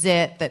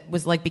zit that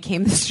was like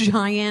became this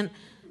giant.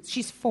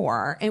 She's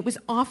 4. It was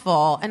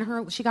awful,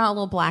 and she got a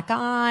little black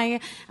eye,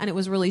 and it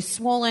was really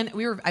swollen.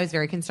 I was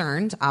very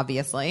concerned.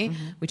 Obviously,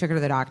 we took her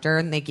to the doctor,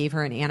 and they gave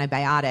her an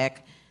antibiotic.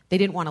 They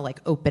didn't want to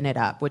like open it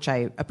up, which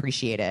I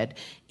appreciated,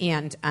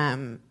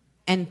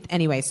 And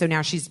anyway, so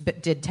now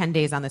did 10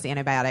 days on this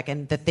antibiotic,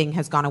 and the thing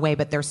has gone away,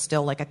 but there's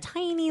still like a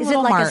tiny Is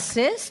little it like mark. a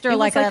cyst or It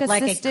like was a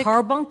cystic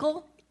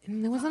carbuncle?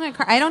 It wasn't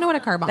a I don't know what a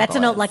carbuncle That's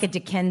is. like a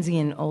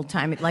Dickensian old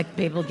time, like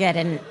people get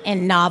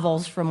in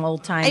novels from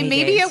old time. And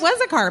maybe it was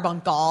a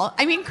carbuncle.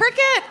 I mean,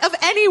 Cricket, of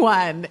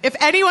anyone, if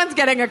anyone's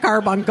getting a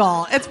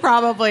carbuncle, it's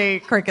probably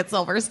Cricket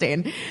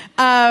Silverstein.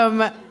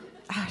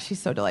 She's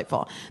so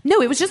delightful.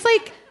 No, it was just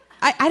like,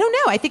 I don't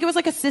know. I think it was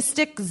like a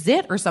cystic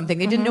zit or something.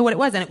 They didn't know what it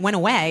was, and it went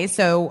away.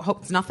 So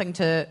hope it's nothing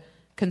to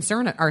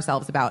concern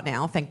ourselves about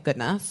now, thank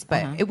goodness.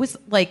 But it was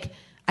like,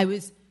 I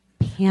was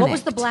panicked. What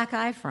was the black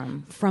eye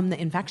from? From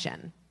the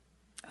infection.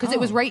 Because it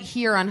was right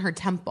here on her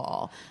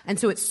temple. And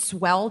so it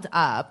swelled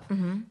up,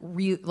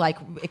 like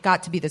it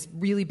got to be this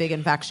really big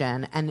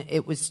infection, and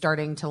it was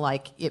starting to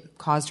it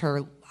caused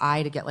her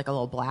eye to get like a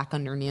little black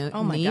underneath,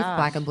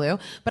 black and blue.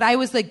 But I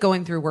was like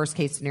going through worst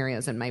case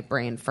scenarios in my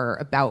brain for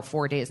about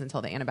 4 days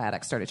until the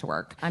antibiotics started to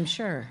work. I'm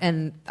sure.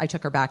 And I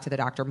took her back to the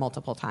doctor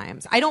multiple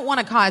times. I don't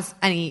want to cause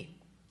any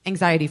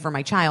anxiety for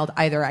my child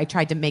either. I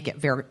tried to make it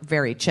very,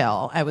 very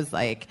chill. I was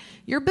like,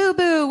 your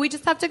boo-boo, we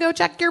just have to go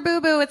check your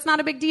boo'boo. It's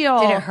not a big deal.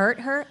 Did it hurt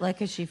her? Like,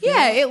 is she feel?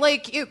 Yeah, it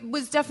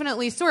was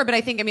definitely sore, but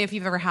I think, if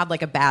you've ever had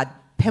like a bad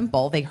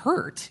pimple, they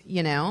hurt,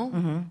 you know?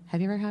 Mm-hmm.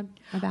 Have you ever had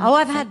a bad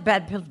I've had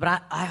bad pimples,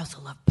 but I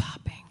also love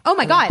popping. Oh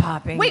my God.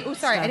 Popping. Wait, sorry,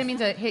 stuff. I didn't mean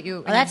to hit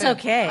you. Oh, that's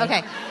okay.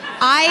 Okay.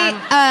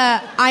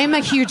 I'm a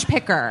huge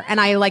picker, and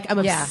I'm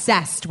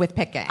obsessed with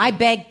picking. I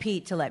beg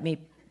Pete to let me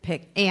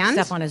pick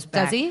stuff on his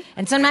back. Does he?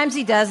 And sometimes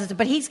he does,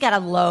 but he's got a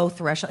low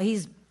threshold.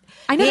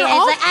 I know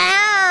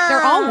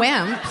they're all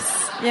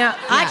wimps. Yeah.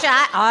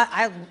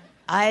 Actually,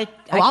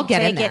 I'll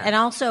get in take there. it. And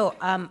also,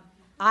 I'm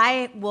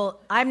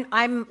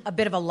a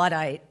bit of a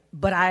Luddite,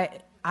 but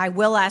I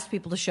will ask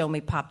people to show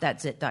me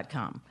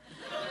popthatzit.com.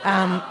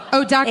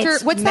 Doctor,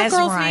 what's that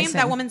girl's name? mesmerizing.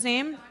 That woman's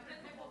name?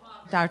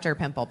 Dr.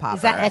 Pimple Popper.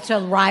 It's a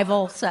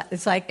rival.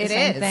 It's like the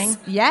same thing.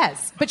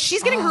 Yes, but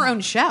she's getting her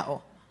own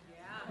show.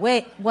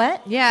 Wait,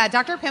 what? Yeah,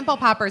 Dr. Pimple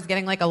Popper is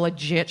getting like a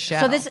legit show.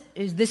 So this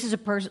is a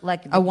person,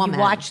 like a woman.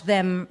 You watch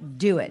them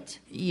do it.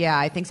 Yeah,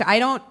 I think so. I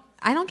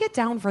don't get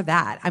down for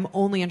that. I'm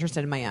only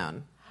interested in my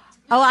own.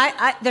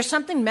 Oh, there's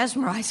something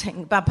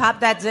mesmerizing about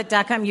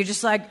popthatzit.com. You're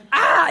just like,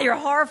 you're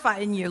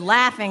horrified and you're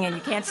laughing and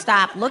you can't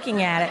stop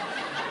looking at it.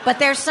 But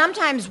there's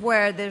sometimes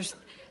where there's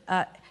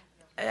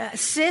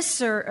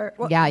cysts or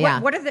what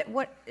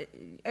are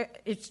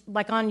it's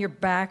like on your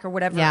back or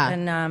whatever. Yeah.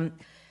 And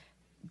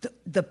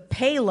the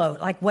payload,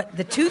 like what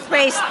the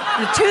toothpaste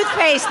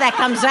that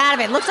comes out of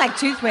it looks like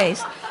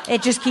toothpaste.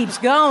 It just keeps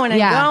going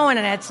and going,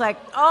 and it's like,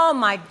 oh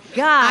my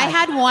God.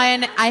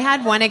 I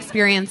had one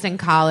experience in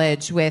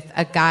college with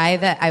a guy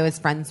that I was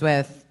friends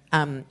with,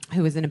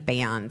 who was in a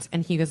band,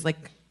 and he was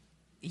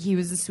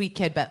a sweet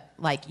kid, but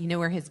like, you know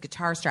where his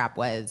guitar strap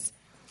was?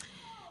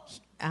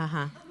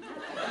 And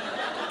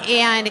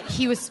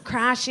he was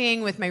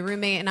crashing with my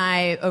roommate and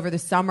I over the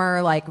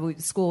summer, like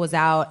school was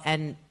out,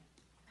 and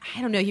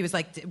I don't know, he was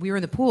like, we were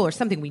in the pool or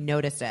something, we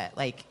noticed it,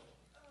 like,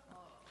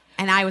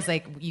 and I was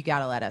like, you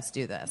gotta let us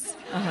do this.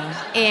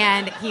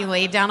 And he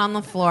laid down on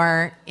the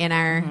floor in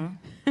our,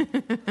 and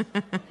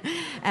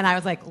I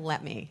was like,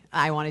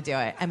 I want to do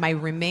it. And my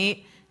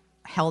roommate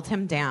held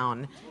him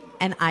down,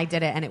 and I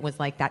did it, and it was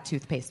like that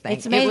toothpaste thing.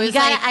 It's amazing. It was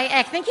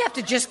I think you have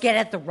to just get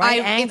at the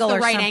right angle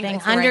or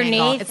something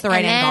underneath. It's the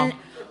right angle.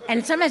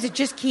 And sometimes it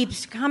just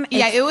keeps coming.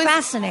 Yeah, it was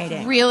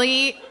fascinating.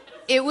 Really,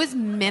 it was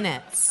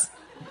minutes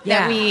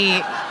that we.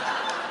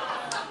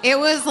 It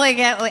was like,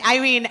 I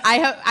mean,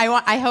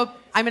 I hope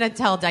I'm going to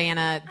tell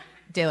Diana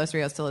De Los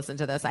Rios to listen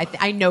to this.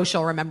 I know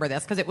she'll remember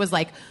this, because it was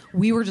like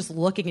we were just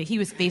looking at. He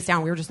was face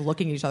down. We were just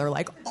looking at each other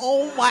like,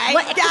 oh my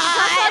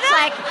God! It's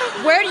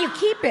like, where do you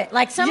keep it?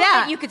 Like some of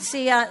it you could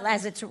see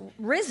as it's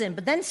risen,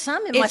 but then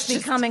some it must be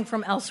coming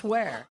from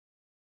elsewhere.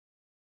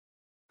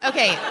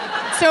 Okay,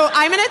 so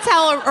I'm going to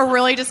tell a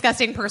really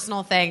disgusting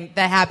personal thing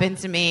that happened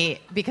to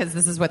me, because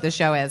this is what the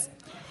show is.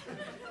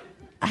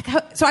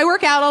 So I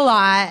work out a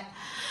lot,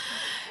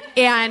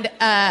 and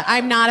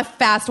I'm not a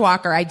fast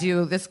walker. I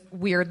do this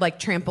weird like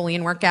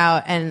trampoline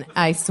workout, and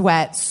I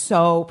sweat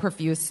so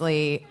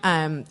profusely.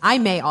 I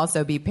may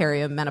also be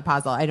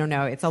perimenopausal. I don't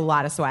know. It's a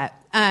lot of sweat.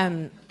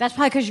 That's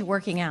probably because you're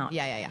working out.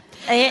 Yeah.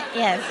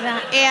 It's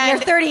not. And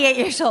you're 38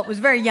 years old. It was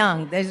very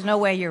young. There's no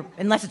way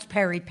unless it's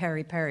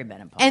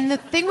perimenopause. And the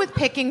thing with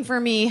picking for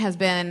me has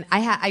been,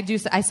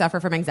 I suffer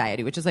from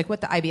anxiety, which is like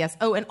what the IBS.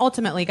 Oh, and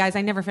ultimately, guys,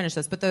 I never finished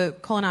this, but the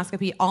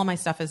colonoscopy, all my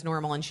stuff is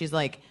normal, and she's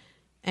like,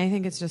 I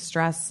think it's just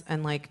stress,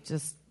 and like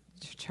just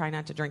try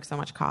not to drink so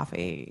much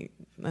coffee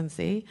and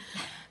see.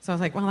 So I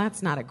was like, well,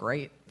 that's not a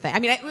great thing. I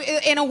mean,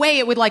 in a way,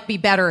 it would like be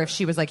better if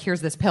she was like,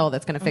 here's this pill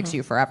that's going to fix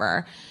you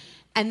forever.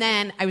 And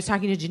then I was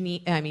talking to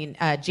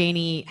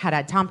Janie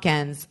Haddad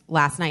Tompkins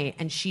last night,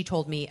 and she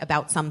told me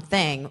about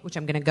something, which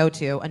I'm going to go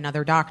to,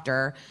 another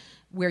doctor,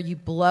 where you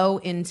blow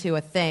into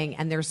a thing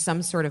and there's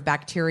some sort of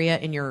bacteria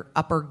in your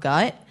upper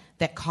gut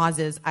that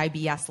causes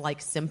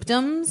IBS-like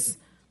symptoms.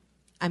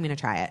 I'm going to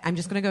try it. I'm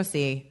just going to go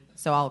see,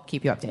 so I'll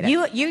keep you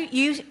updated.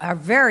 You are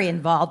very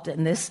involved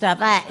in this stuff.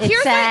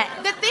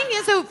 The thing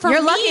is, so for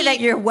you're me, lucky that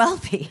you're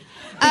wealthy.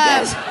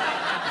 Because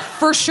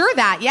For sure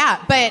that,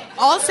 yeah. But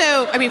also,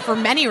 I mean, for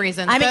many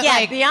reasons. I mean, but yeah,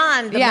 like,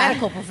 beyond the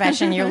medical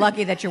profession, you're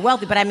lucky that you're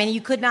wealthy. But I mean, you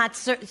could not.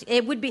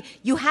 It would be.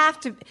 You have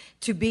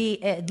to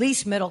be at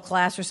least middle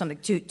class or something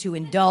to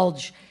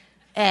indulge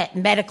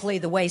medically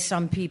the way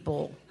some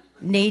people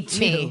need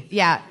to. Me,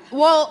 yeah.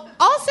 Well,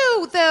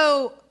 also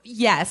though,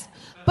 yes.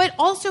 But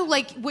also,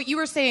 like what you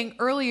were saying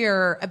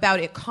earlier about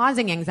it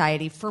causing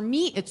anxiety, for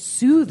me, it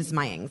soothes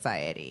my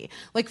anxiety.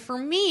 Like for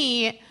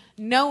me,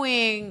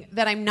 knowing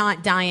that I'm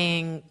not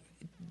dying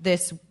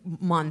this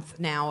month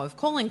now of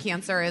colon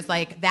cancer is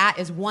like, that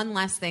is one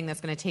less thing that's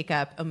going to take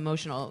up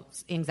emotional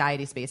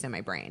anxiety space in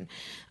my brain.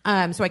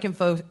 So I can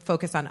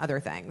focus on other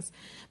things.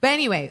 But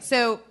anyway,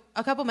 so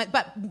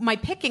but my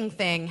picking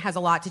thing has a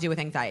lot to do with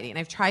anxiety. And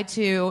I've tried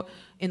to,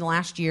 in the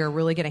last year,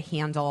 really get a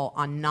handle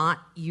on not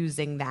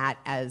using that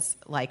as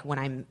like when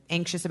I'm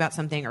anxious about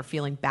something or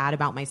feeling bad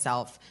about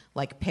myself,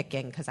 like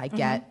picking, because I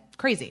get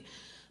crazy.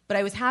 But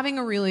I was having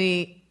a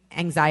really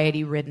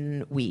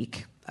anxiety-ridden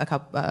week,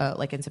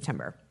 like in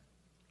September.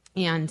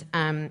 And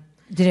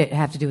did it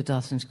have to do with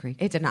Dawson's Creek?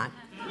 It did not.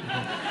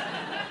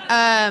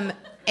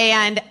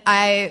 And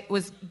I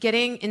was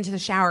getting into the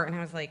shower, and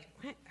I was like,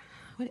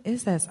 what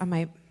is this on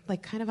my,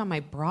 like, kind of on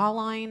my bra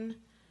line?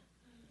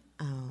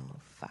 Oh,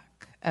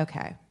 fuck.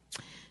 Okay.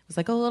 It was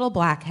like a little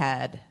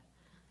blackhead,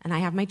 and I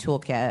have my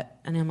toolkit,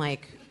 and I'm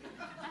like,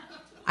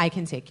 I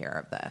can take care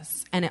of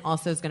this. And it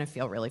also is going to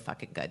feel really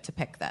fucking good to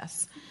pick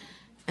this.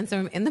 And so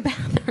I'm in the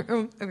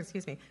bathroom. Oh,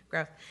 excuse me.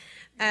 Gross.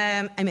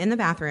 I'm in the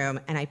bathroom,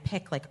 and I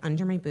pick, like,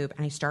 under my boob,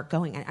 and I start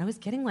going. And I was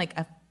getting, like,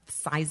 a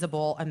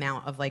sizable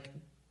amount of, like,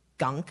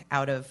 gunk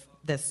out of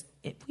this.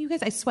 You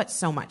guys, I sweat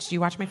so much. Do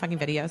you watch my fucking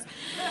videos?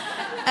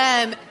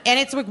 And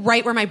it's like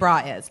right where my bra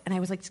is. And I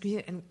was like, squeeze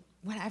it and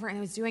whatever. And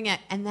I was doing it.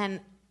 And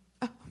then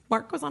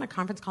Mark was on a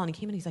conference call and he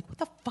came in and he's like, what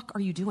the fuck are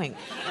you doing?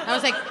 And I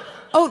was like,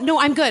 oh, no,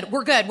 I'm good.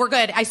 We're good. We're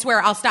good. I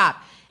swear, I'll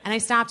stop. And I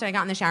stopped and I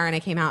got in the shower and I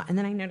came out. And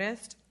then I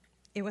noticed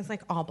it was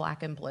like all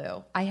black and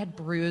blue. I had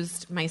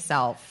bruised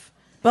myself.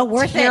 But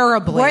worth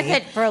terribly. Worth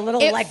it for a little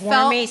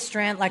wormy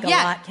strand, like a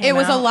lot came out. It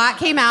was a lot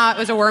came out. It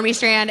was a wormy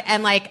strand.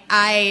 And like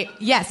and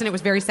it was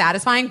very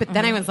satisfying. But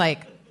then I was like,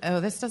 oh,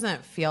 this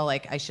doesn't feel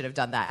like I should have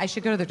done that. I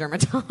should go to the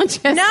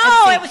dermatologist.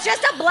 No, it was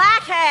just a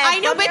blackhead.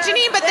 I know, but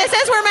Janine, but this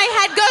is where my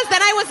head goes.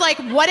 Then I was like,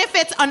 what if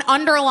it's an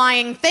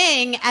underlying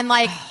thing and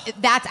like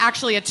that's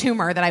actually a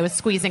tumor that I was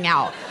squeezing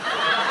out?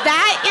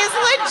 That is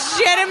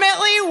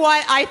legitimately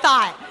what I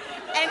thought.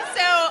 And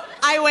so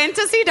I went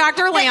to see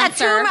Dr.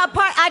 Lancer.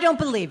 I don't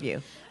believe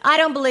you. I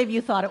don't believe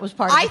you thought it was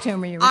part of the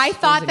tumor you were I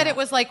thought that it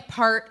was like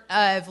part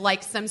of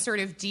like some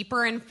sort of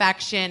deeper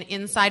infection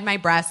inside my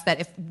breast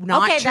that if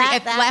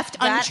left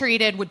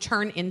untreated would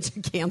turn into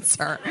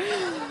cancer.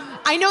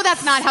 I know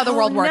that's not how the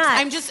world works.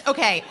 I'm just,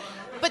 okay.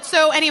 But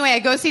so anyway, I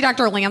go see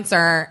Dr.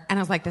 Lancer, and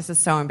I was like, this is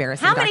so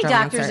embarrassing. How many Dr.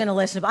 doctors Lancer. in a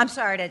list of, I'm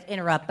sorry to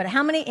interrupt, but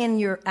how many in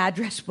your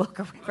address book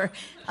or whatever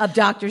of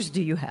doctors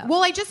do you have?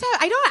 Well, I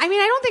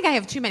don't think I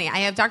have too many. I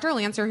have Dr.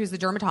 Lancer, who's the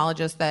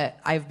dermatologist that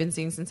I've been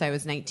seeing since I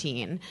was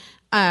 19.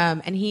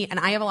 And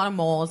I have a lot of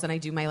moles, and I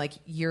do my like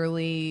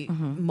yearly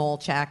mole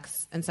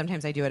checks, and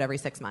sometimes I do it every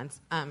 6 months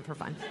for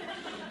fun.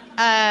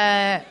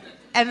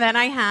 And then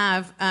I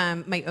have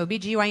my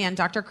OBGYN,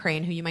 Dr.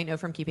 Crane, who you might know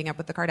from Keeping Up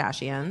with the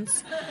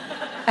Kardashians.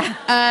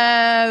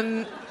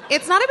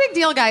 It's not a big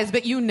deal, guys,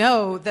 but you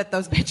know that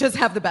those bitches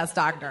have the best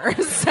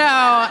doctors. So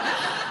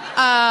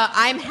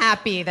I'm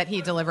happy that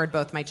he delivered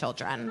both my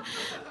children.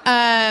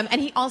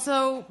 And he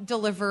also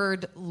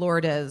delivered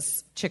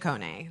Lourdes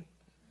Ciccone.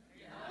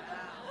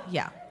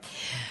 Yeah.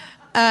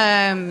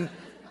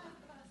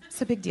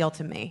 It's a big deal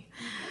to me.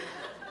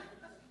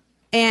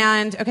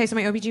 And, okay, so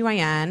my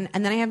OBGYN,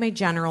 and then I have my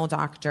general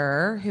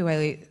doctor, who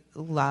I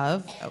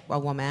love, a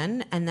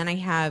woman, and then I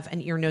have an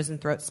ear, nose, and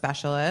throat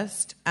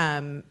specialist,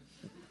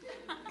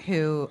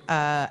 who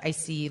I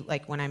see,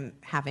 like, when I'm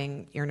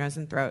having ear, nose,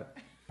 and throat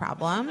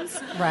problems.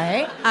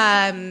 Right.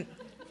 And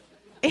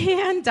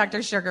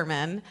Dr.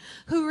 Sugarman,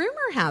 who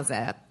rumor has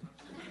it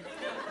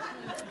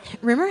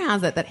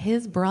that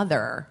his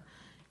brother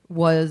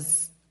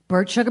was...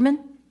 Bert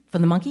Sugarman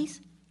from the Monkees?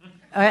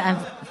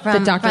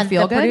 From Dr.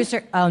 Feelgood? The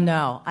producer. Oh,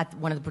 no.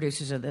 One of the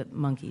producers of the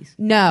Monkees.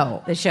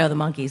 No. The show The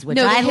Monkees, which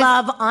No, I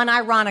love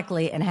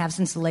unironically and have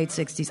since the late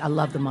 60s. I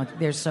love the Monkees.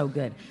 They're so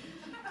good.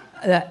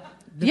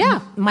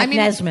 Mike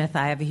Nesmith.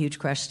 I have a huge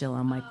crush still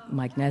on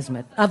Mike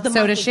Nesmith. Of the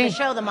So Monkees, does she. The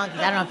show The Monkees.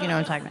 I don't know if you know what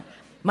I'm talking about.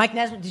 Mike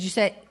Nesmith, did you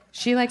say...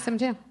 She likes him,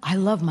 too. I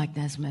love Mike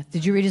Nesmith.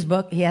 Did you read his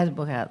book? He has a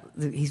book out.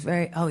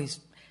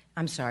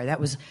 I'm sorry. That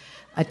was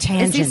a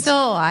tangent. Is he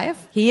still alive?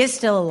 He is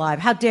still alive.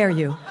 How dare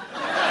you?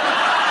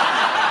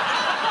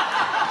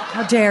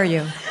 How dare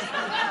you?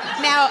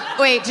 Now,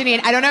 wait,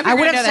 Janine, I don't know if you're I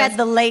would going to have know said this.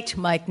 the late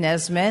Mike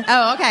Nesmith.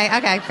 Oh,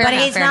 okay, fair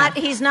enough.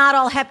 He's not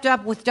all hepped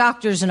up with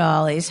doctors and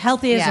all. He's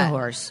healthy as Yeah. a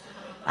horse.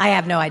 I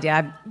have no idea.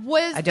 I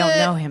don't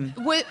know him.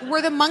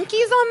 Were the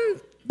Monkees on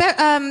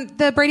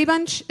the Brady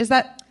Bunch?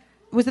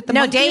 Was it the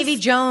No, Monkees? Davy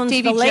Jones,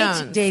 Davy the late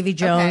Jones. Davy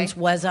Jones Okay.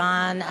 was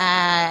on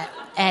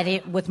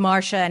with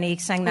Marsha, and he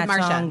sang that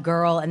Marsha. song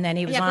 "Girl," and then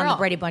he was Yeah, on Girl. the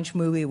Brady Bunch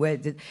movie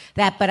with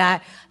that.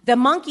 But the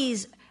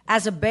Monkees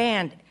as a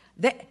band,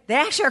 they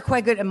actually are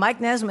quite good. And Mike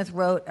Nesmith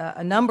wrote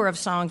a number of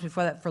songs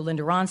before that for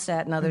Linda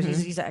Ronstadt and others.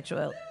 He's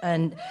actually,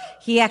 and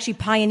he actually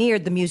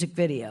pioneered the music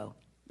video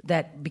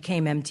that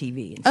became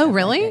MTV. And Oh, stuff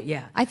really? like that.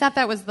 Yeah. I thought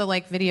that was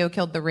the Video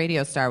Killed the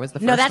Radio Star was the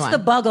first No, that's one. the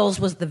Buggles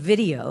was the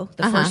video,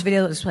 the first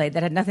video that was played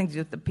that had nothing to do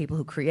with the people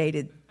who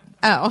created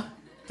Oh.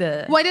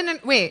 the. Well, I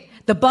didn't. Wait.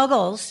 The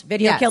Buggles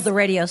video Yes. Killed the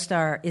Radio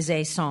Star is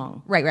a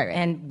song. Right.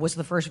 And was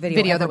the first video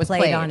Video ever that was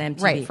played played. on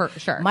MTV. Right, for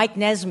sure. Mike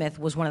Nesmith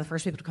was one of the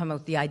first people to come up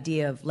with the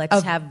idea of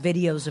let's have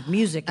videos of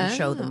music and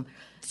show them.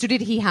 So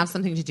did he have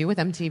something to do with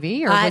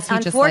MTV, or was he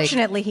just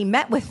Unfortunately, he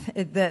met with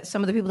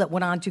some of the people that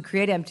went on to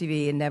create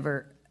MTV and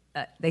never.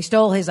 They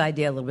stole his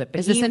idea a little bit. But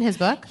Is this in his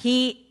book?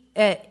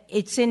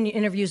 It's in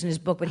interviews in his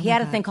book, but he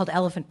had a thing called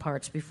Elephant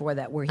Parts before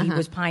that, where he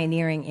was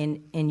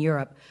pioneering in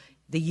Europe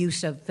the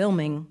use of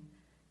filming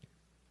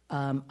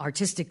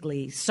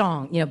artistically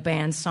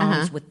band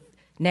songs with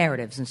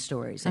narratives and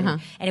stories.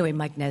 Anyway,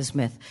 Mike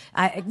Nesmith.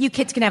 You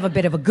kids can have a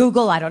bit of a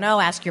Google. I don't know.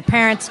 Ask your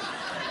parents.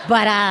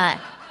 But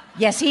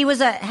yes, he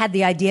had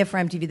the idea for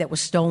MTV that was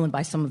stolen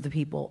by some of the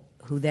people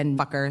who then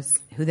fuckers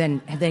who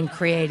then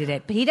created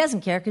it. But he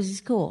doesn't care because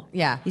he's cool.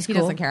 Yeah, he's he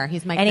cool. doesn't care.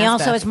 He's Mike and he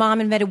Nesmith. also, his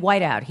mom invented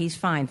whiteout. He's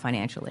fine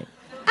financially.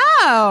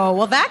 Oh,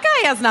 well, that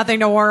guy has nothing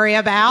to worry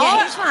about.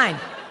 Yeah, he's fine.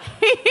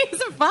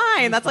 He's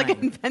fine. That's fine.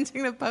 like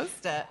inventing the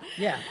Post-it.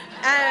 Yeah.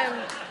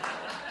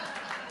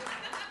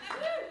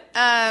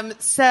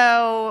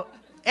 So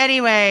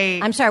anyway,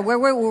 I'm sorry. Where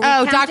were we? Oh,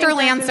 counting Dr. doctors?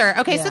 Lancer.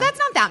 Okay, Yeah. so that's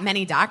not that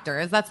many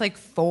doctors. That's like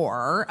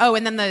 4. Oh,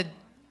 and then the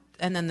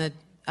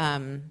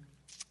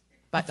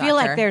butt I feel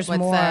like doctor. there's What's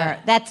more.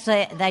 That's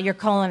that your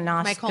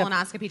colonoscopy. my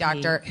colonoscopy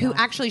doctor, who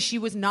actually, she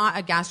was not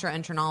a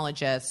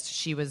gastroenterologist.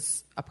 She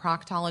was a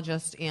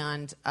proctologist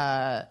and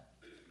a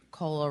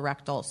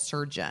colorectal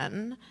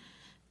surgeon.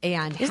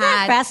 And Isn't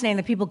that fascinating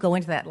that people go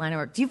into that line of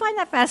work? Do you find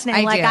that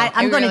fascinating? I do. I'm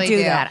I going really to do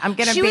do. that. I'm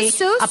going to She be was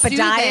so a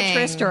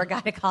podiatrist soothing. or a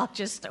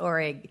gynecologist or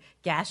a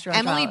gastroenterologist.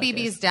 Emily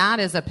Beebe's dad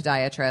is a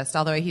podiatrist,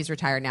 although he's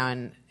retired now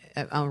and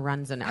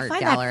runs an art I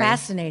find gallery. that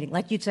fascinating.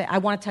 Like you'd say, I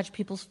want to touch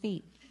people's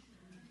feet,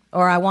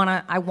 or I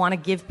want to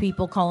give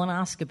people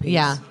colonoscopies.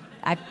 Yeah.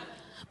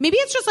 Maybe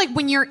it's just like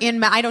when you're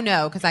in, I don't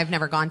know, because I've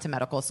never gone to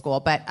medical school,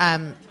 but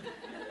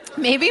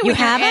maybe You when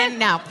haven't? you're in,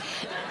 no.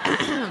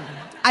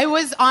 I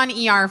was on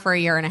ER for a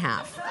year and a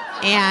half.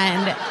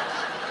 And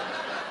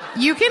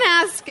you can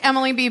ask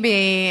Emily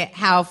Beebe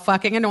how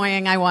fucking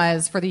annoying I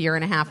was for the year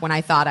and a half when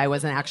I thought I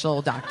was an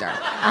actual doctor.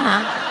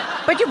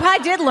 But you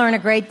probably did learn a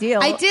great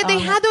deal. I did. They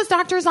had those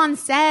doctors on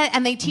set,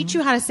 and they teach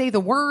you how to say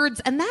the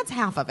words, and that's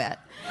half of it.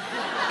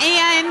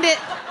 And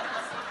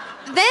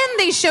then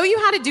they show you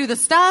how to do the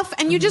stuff,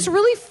 and you just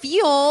really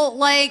feel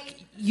like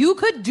you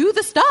could do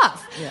the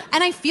stuff. Yeah.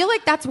 And I feel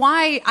like that's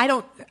why I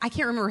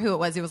can't remember who it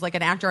was. It was like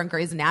an actor on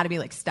Grey's Anatomy,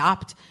 like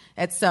stopped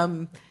at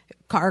some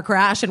car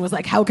crash and was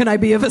like, how can I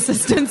be of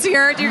assistance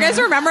here? Do you guys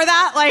remember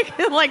that?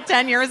 Like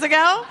 10 years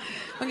ago?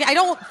 Okay, I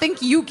don't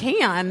think you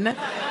can.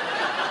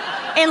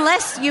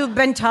 Unless you've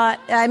been taught.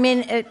 I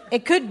mean,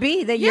 it could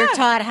be that you're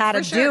taught how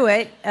to do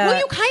it. Well,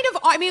 you kind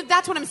of. I mean,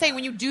 that's what I'm saying.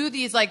 When you do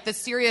these the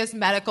serious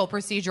medical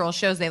procedural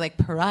shows, they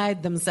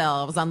pride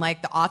themselves on the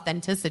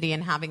authenticity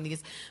and having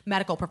these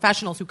medical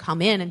professionals who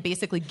come in and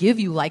basically give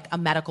you a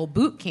medical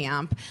boot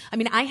camp. I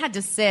mean, I had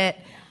to sit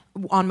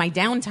on my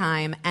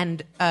downtime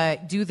and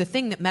do the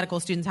thing that medical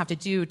students have to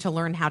do to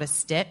learn how to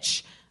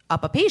stitch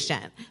up a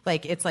patient.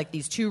 It's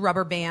these 2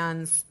 rubber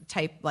bands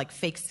type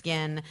fake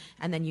skin,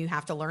 and then you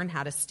have to learn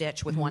how to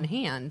stitch with one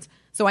hand.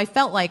 So I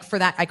felt like for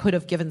that I could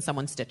have given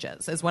someone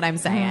stitches, is what I'm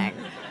saying.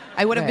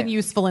 I would have been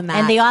useful in that.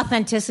 And the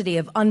authenticity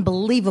of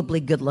unbelievably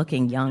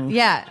good-looking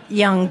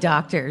young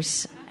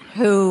doctors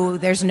who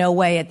there's no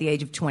way at the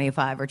age of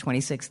 25 or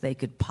 26 they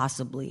could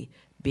possibly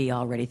be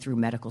already through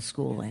medical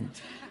school and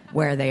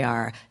where they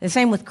are. The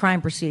same with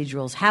crime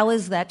procedurals. How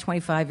is that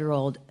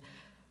 25-year-old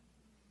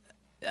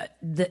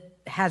that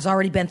has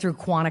already been through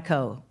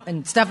Quantico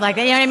and stuff like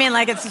that? You know what I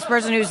mean? It's this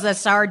person who's the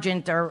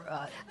sergeant or...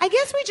 I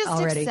guess we just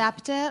already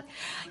accept it.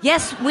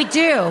 Yes, we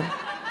do.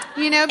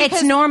 Because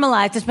it's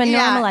normalized. It's been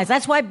normalized.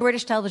 That's why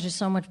British television is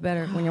so much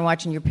better when you're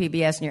watching your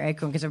PBS and your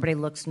Acorn, because everybody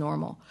looks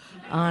normal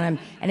on them.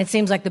 And it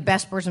seems like the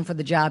best person for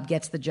the job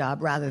gets the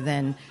job rather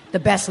than the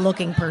best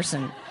looking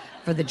person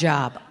for the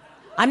job.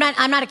 I'm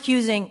not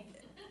accusing...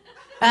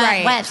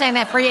 Right. Well, I'm saying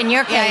that for you in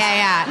your case.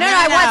 Yeah. No,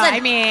 I wasn't. I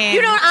mean,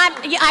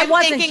 I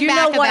wasn't. thinking You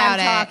know back what I'm about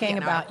it, talking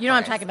about. You know what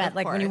I'm talking about.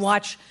 When you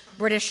watch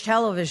British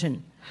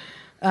television,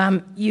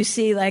 you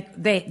see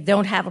they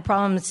don't have a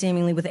problem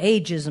seemingly with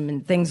ageism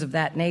and things of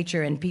that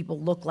nature, and people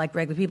look like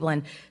regular people,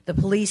 and the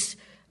police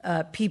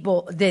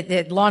people,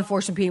 the law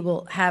enforcement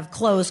people have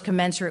clothes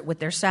commensurate with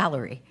their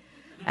salary,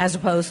 as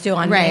opposed to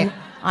on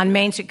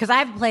Main Street. Because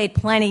I've played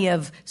plenty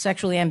of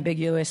sexually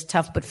ambiguous,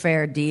 tough but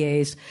fair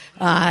DAs,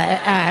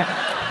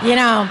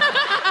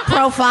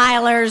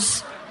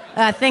 profilers,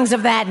 things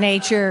of that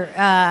nature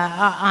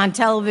on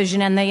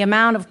television, and the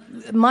amount of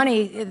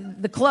money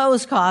the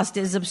clothes cost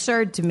is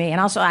absurd to me. And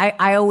also,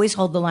 I always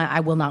hold the line, I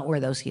will not wear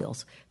those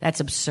heels. That's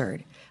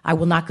absurd. I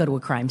will not go to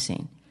a crime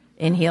scene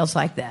in heels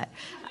like that.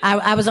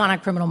 I was on a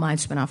Criminal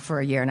Minds spinoff for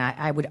a year, and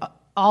I would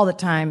all the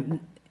time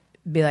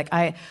be like,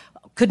 I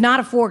could not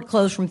afford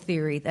clothes from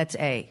Theory. That's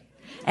A.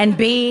 And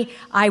B,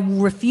 I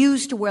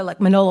refuse to wear like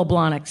Manolo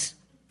Blahniks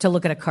to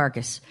look at a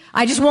carcass.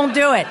 I just won't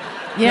do it.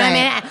 You know what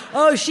I mean?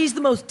 Oh, she's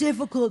the most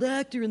difficult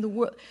actor in the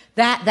world.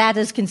 That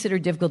is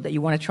considered difficult, that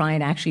you want to try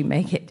and actually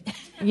make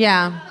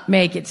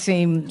it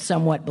seem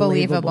somewhat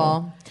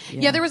believable.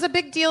 Yeah, there was a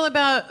big deal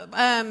about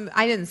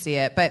I didn't see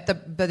it, but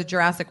the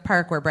Jurassic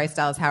Park where Bryce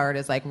Dallas Howard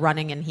is like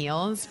running in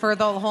heels for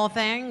the whole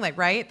thing, like,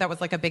 right? That was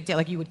like a big deal.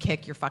 Like, you would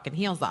kick your fucking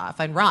heels off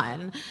and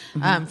run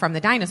from the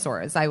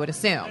dinosaurs, I would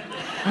assume.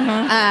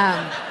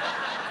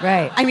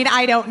 Right. I mean,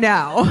 I don't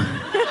know.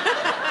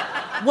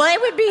 Well,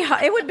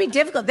 it would be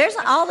difficult. There's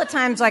all the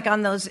times, like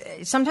on those,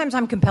 sometimes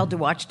I'm compelled to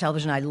watch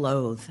television I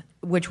loathe,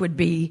 which would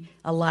be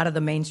a lot of the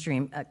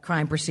mainstream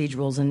crime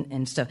procedurals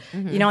and stuff.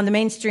 You know, on the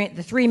mainstream,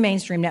 the 3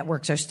 mainstream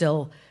networks are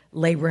still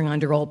laboring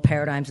under old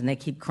paradigms, and they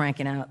keep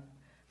cranking out.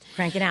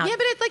 Yeah, but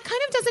it like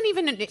kind of doesn't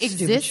even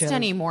exist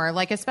anymore.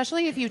 Like,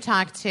 especially if you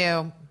talk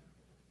to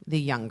the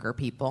younger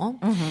people,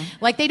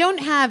 like, they don't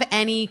have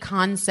any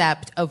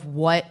concept of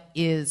what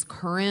is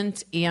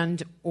current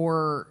and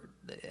or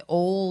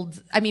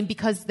old. I mean,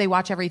 because they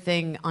watch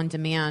everything on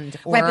demand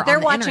or right, but they're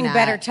on the watching internet.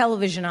 better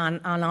television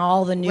on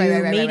all the new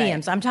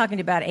mediums. Right. I'm talking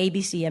about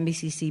ABC,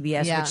 NBC,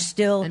 CBS, which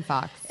still and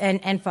Fox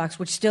and Fox,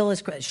 which still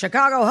is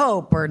Chicago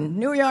Hope or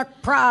New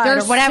York Pride.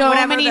 There's or whatever,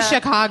 so many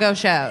Chicago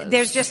shows.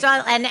 There's just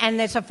and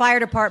there's a fire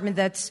department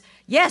that's.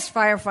 Yes,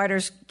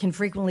 firefighters can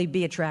frequently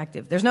be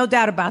attractive. There's no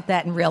doubt about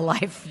that in real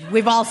life.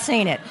 We've all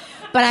seen it.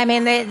 But I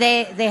mean,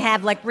 they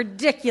have like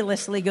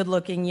ridiculously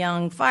good-looking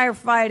young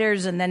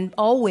firefighters, and then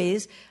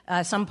always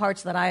some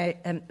parts that I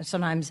am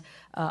sometimes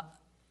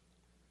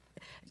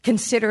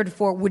considered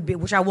for would be,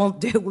 which I won't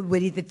do, would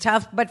be the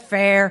tough but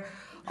fair,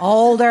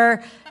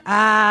 older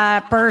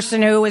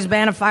person who has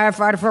been a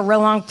firefighter for a real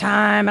long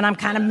time, and I'm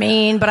kind of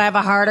mean, but I have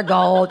a heart of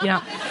gold, you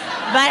know.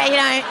 But you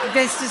know,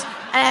 this is.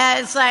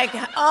 It's like,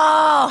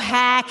 oh,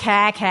 hack.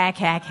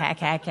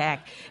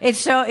 It's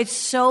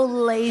so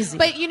lazy.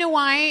 But you know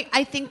why?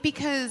 I think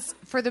because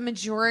for the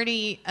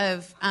majority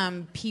of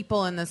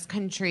people in this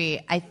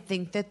country, I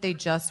think that they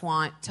just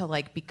want to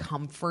like be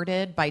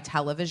comforted by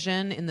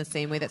television in the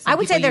same way that some I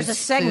would say people there's use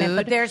a segment, food.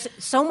 but there's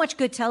so much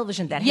good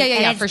television that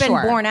and it's been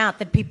borne out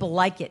that people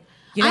like it.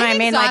 You know what I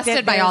mean?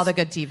 Exhausted by all the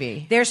good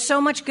TV. There's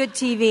so much good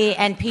TV,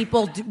 and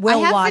people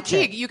will watch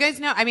fatigue. it. You guys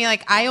know. I mean,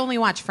 like, I only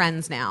watch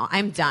Friends now.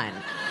 I'm done.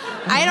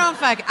 I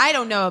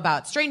don't know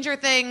about Stranger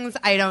Things.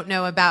 I don't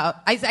know about.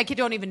 I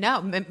don't even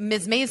know.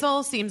 Ms.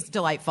 Maisel seems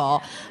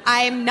delightful.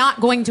 I'm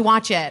not going to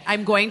watch it.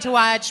 I'm going to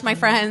watch my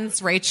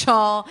friends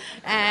Rachel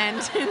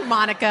and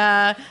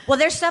Monica. Well,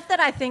 there's stuff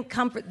that I think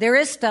there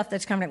is stuff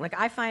that's comforting. Like,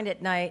 I find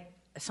at night.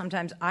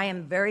 Sometimes I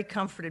am very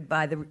comforted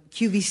by the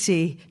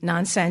QVC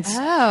nonsense,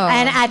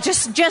 and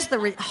just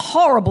the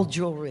horrible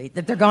jewelry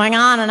that they're going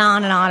on and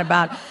on and on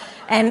about,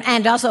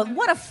 and also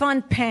what a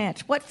fun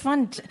pant,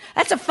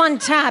 that's a fun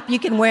top you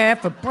can wear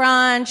for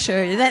brunch,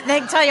 or they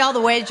can tell you all the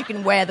ways you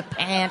can wear the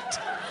pant,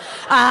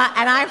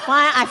 and I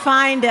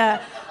find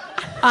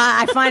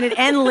it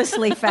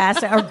endlessly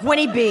fascinating. Or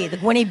Gwynnie B, the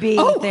Gwynnie B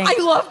thing. I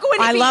love Gwynnie B.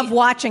 I love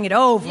watching it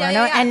over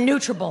and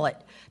NutriBullet.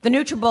 The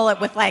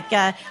NutriBullet with like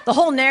the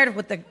whole narrative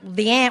with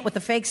the ant with the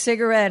fake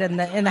cigarette and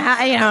the you know what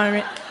I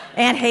mean,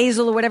 Aunt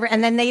Hazel or whatever,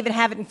 and then they even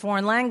have it in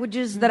foreign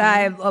languages that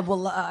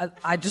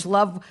I just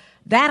love.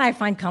 That I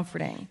find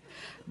comforting.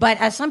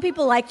 But some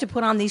people like to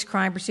put on these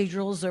crime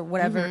procedurals or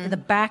whatever in the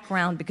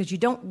background because you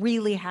don't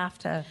really have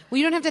to. Well,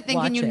 you don't have to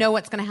think, and you it. know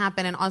what's going to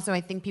happen. And also,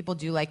 I think people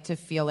do like to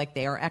feel like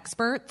they are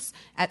experts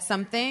at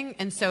something,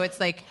 and so it's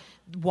like.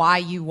 Why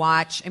you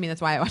watch? I mean,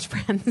 that's why I watch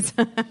Friends.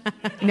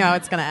 No,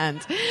 it's going to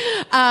end.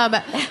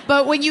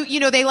 But when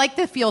you know, they like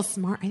to feel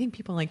smart. I think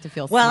people like to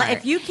feel smart. Well,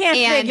 if you can't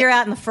figure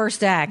out in the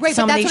first act right,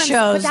 some of these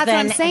shows, that's what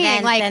I'm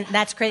saying. Then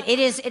that's crazy. It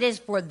is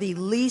for the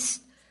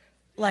least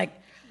like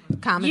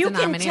common you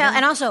denominator. can tell,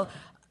 and also,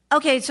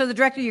 okay, so the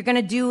director, you're going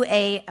to do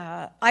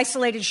a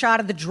isolated shot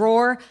of the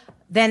drawer.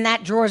 Then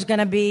that drawer is going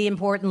to be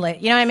important.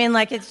 You know what I mean?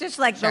 Like, it's just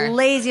like the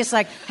laziest.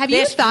 Like, have you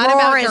this thought drawer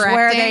about is directing?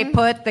 where they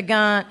put the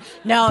gun.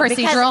 No,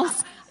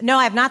 procedurals. No,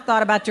 I've not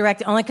thought about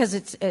directing, only because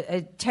it's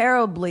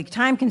terribly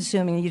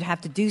time-consuming. You'd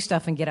have to do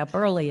stuff and get up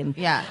early. And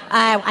yeah,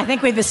 I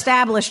think we've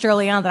established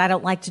early on that I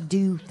don't like to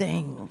do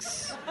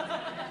things.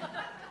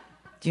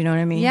 Do you know what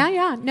I mean?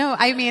 Yeah. No,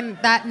 I mean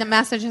that the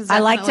message is. I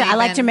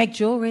like to make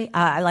jewelry.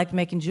 I like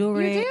making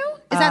jewelry. You do?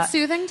 Is that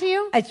soothing to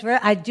you?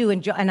 I do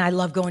enjoy, and I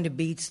love going to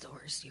bead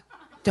stores.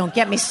 Don't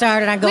get me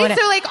started on going. Wait,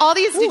 so like all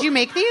these? Did you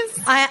make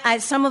these?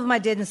 Some of them I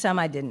did, and some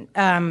I didn't.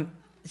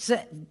 So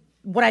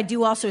what I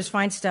do also is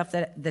find stuff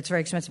that's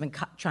very expensive and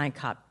try and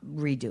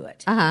redo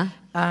it.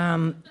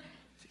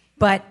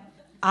 But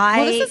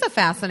this is a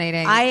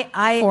fascinating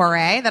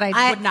foray that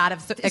I would not have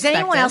expected. Is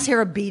anyone else here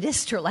a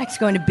beadist or likes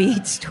going to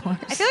bead stores?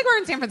 I feel like we're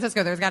in San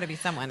Francisco. There's got to be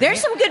someone. There's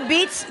some good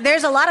beads.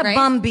 There's a lot of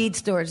bum bead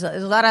stores.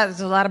 There's a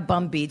lot of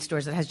bum bead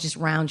stores that has just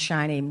round,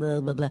 shiny, blah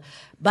blah blah.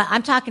 But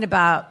I'm talking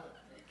about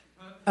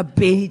a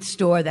bead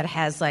store that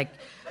has like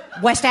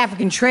West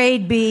African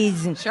trade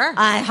beads and Sure.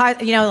 like I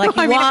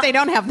mean, if they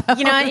don't have those.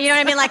 you know what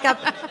I mean, like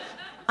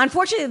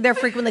unfortunately, they're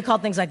frequently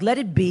called things like "let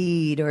it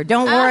bead" or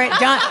 "don't worry,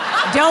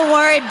 don't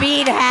worry,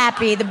 bead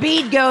happy." The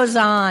bead goes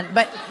on,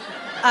 but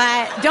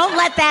don't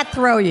let that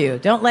throw you.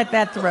 Don't let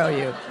that throw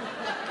you.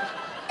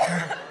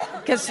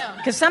 Because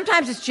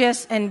sometimes it's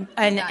just and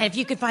if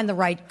you can find the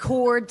right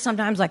cord,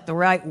 sometimes like the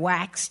right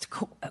waxed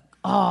cord.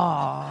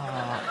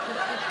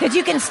 Because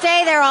you can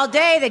stay there all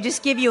day. They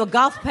just give you a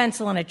golf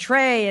pencil and a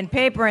tray and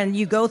paper, and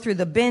you go through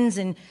the bins,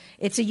 and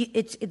it's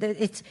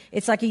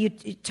like a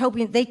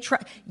utopian.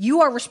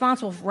 You are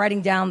responsible for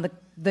writing down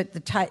the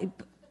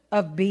type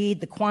of bead,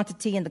 the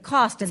quantity, and the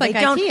cost, and it's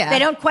like IKEA. They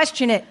don't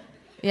question it.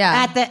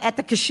 Yeah. At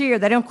the cashier,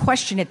 they don't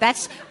question it.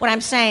 That's what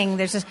I'm saying.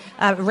 There's this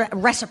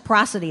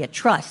reciprocity, a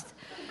trust,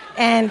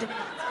 and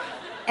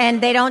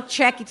they don't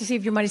check to see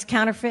if your money's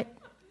counterfeit.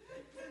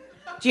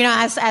 Do you know,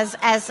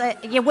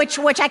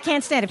 which I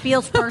can't stand. It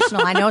feels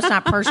personal. I know it's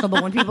not personal,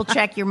 but when people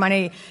check your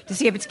money to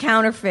see if it's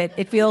counterfeit,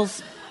 it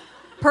feels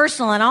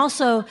personal. And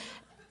also,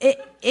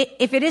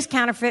 if it is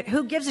counterfeit,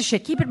 who gives a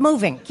shit? Keep it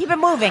moving. Keep it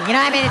moving. You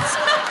know what I mean?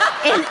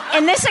 It's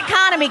in this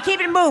economy,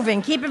 keep it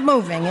moving. Keep it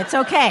moving. It's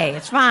okay.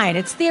 It's fine.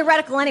 It's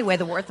theoretical anyway,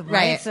 the worth of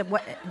money.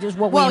 Right.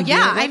 Well,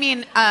 yeah. I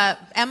mean,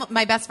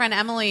 my best friend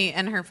Emily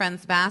and her friend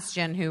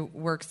Sebastian, who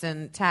works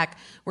in tech,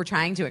 were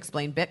trying to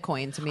explain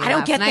Bitcoin to me. I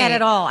don't get that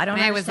at all. I don't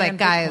understand I was like,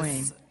 guys,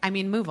 Bitcoin. I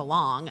mean, move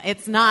along.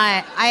 It's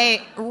not,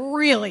 I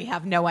really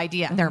have no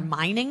idea. They're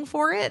mining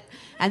for it,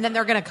 and then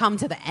they're going to come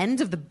to the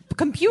end of the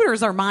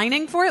computers are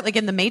mining for it, like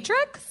in the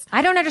Matrix.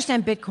 I don't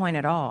understand Bitcoin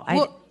at all.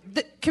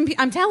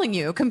 I'm telling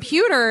you,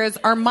 computers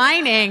are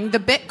mining the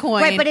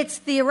Bitcoin. Right, but it's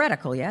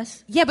theoretical,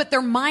 yes? Yeah, but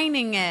they're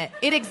mining it.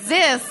 It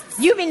exists.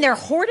 You mean they're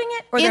hoarding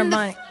it, or they're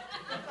mining?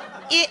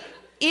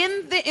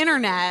 In the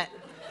internet.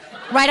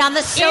 Right, on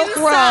the Silk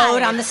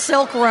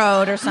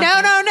Road or something.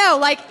 No.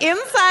 Like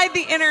inside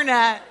the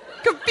internet,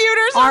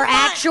 computers are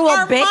actual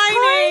Bitcoins?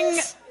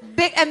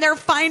 Mining and they're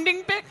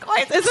finding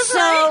Bitcoins. Is this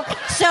right?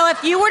 So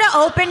if you were to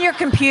open your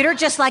computer,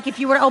 just like if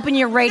you were to open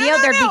your radio,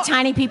 there'd be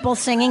tiny people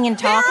singing and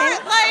talking?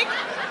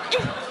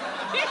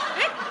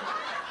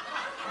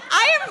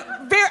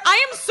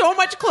 I am so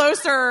much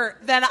closer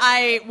than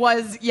I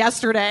was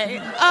yesterday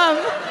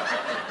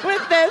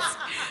with this.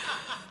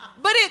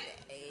 But it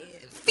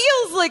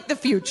feels like the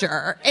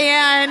future.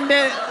 And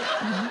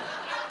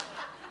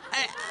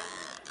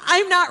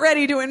I'm not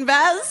ready to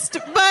invest,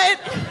 but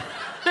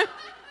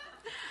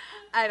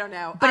I don't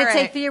know. But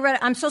a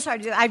theoretical. I'm so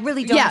sorry. I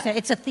really don't understand.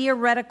 It's a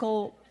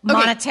theoretical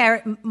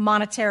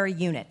monetary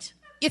unit.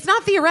 It's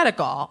not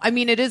theoretical. I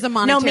mean, it is a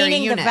monetary unit. No,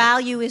 meaning the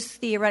value is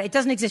theoretical. It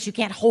doesn't exist. You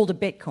can't hold a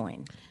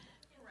Bitcoin.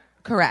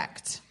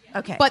 Correct.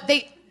 Okay. But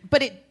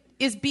it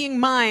is being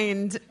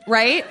mined,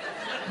 right?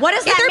 What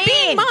does that mean?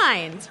 They're being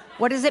mined.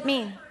 What does it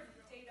mean?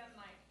 Data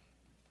mining.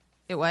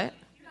 It what?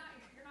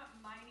 You're not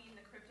mining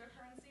the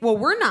cryptocurrency. Well,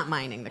 we're not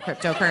mining the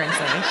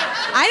cryptocurrency.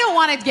 I don't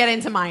want to get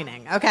into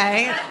mining,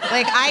 okay?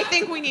 Like, I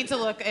think we need to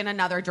look in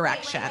another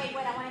direction. Wait,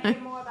 I want to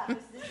hear more about this.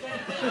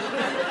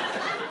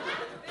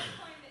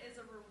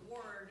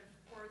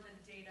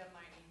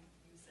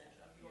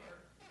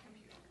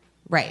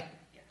 Right.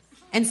 Yes.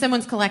 And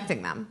someone's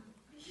collecting them.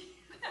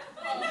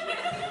 Like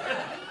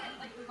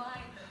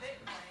mine, the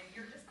Bitcoin,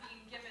 you're just being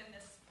given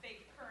this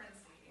fake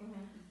currency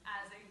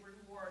as a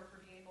reward for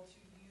being able to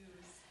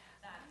use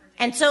that for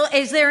data. And so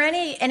is there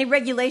any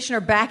regulation or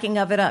backing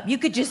of it up? You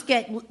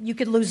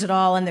could lose it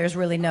all and there's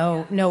really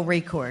no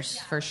recourse.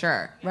 For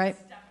sure. Right?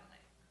 Definitely.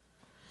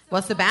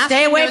 Well, Sebastian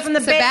Stay away knows, from the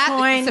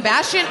Bitcoin.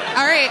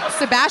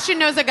 Sebastian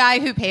knows a guy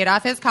who paid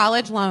off his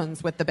college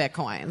loans with the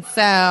Bitcoin.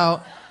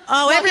 So...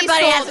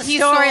 everybody has a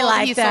story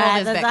like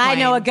that. Bitcoin. I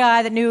know a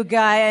guy that knew a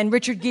guy, and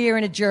Richard Gere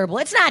and a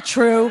gerbil. It's not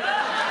true. It's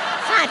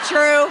not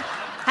true.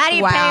 How do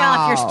you pay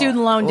off your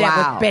student loan debt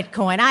with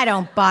Bitcoin? I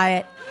don't buy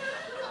it.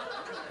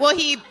 Well,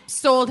 he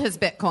sold his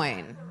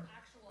Bitcoin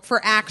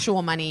for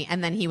actual money,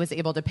 and then he was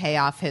able to pay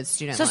off his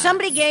student loans. So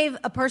somebody gave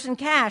a person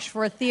cash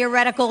for a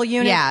theoretical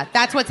unit? Yeah,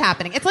 that's what's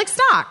happening. It's like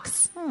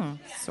stocks.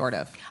 Sort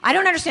of. I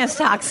don't understand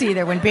stocks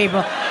either when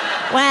people...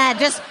 Well,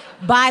 just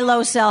buy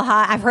low, sell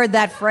high. I've heard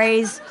that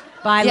phrase.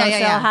 Buy low,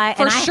 sell high.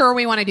 For sure,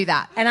 we want to do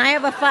that. And I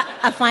have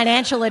a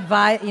financial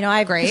advice. You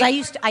know, Great.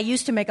 Because I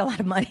used to make a lot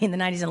of money in the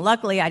 90s, and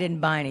luckily I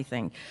didn't buy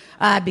anything.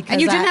 Because and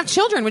you didn't have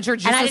children, which are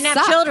just and I didn't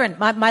have suck. children.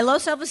 My low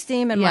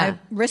self-esteem and my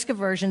risk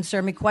aversion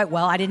served me quite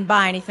well. I didn't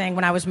buy anything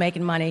when I was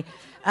making money,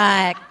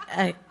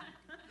 because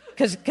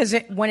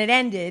when it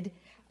ended,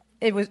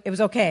 it was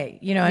okay.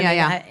 You know,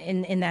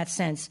 in that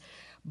sense.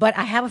 But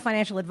I have a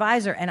financial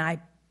advisor, and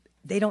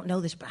they don't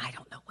know this, but I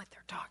don't know what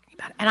they're talking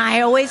about, and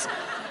I always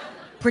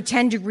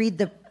pretend to read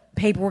the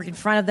paperwork in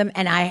front of them,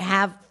 and I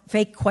have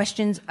fake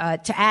questions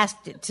to ask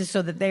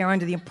so that they are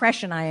under the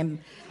impression I am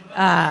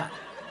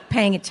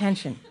paying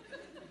attention.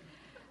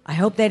 I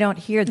hope they don't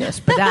hear this,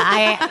 but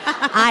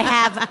I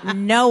have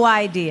no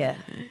idea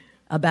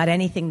about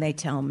anything they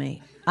tell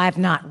me. I've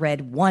not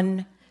read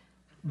one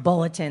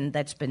bulletin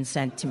that's been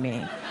sent to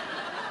me.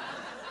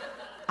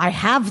 I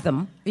have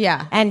them.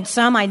 Yeah. And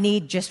some I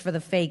need just for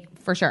the fake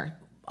For sure.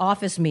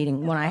 office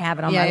meeting when I have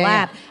it on my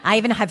lap. I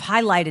even have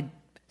highlighted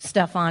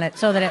stuff on it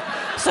so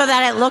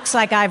that it looks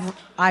like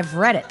I've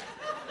read it.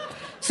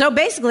 So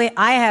basically,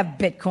 I have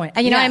Bitcoin.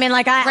 You know what I mean?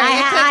 Like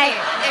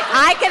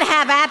I could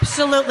have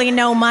absolutely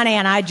no money,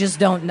 and I just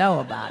don't know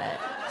about it.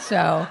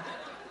 So,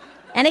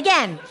 and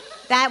again,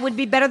 that would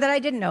be better that I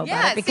didn't know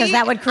about it because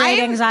that would create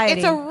anxiety.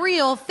 It's a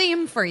real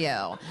theme for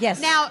you.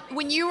 Yes. Now,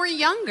 when you were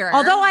younger,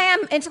 although I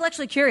am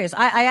intellectually curious,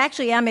 I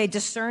actually am a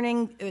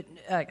discerning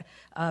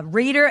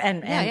reader,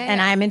 and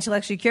I am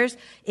intellectually curious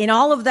in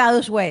all of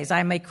those ways.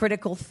 I'm a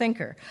critical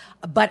thinker,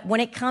 but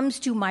when it comes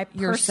to my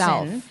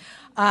person,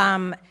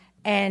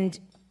 and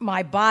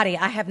my body,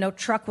 I have no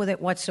truck with it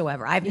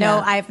whatsoever. I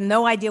have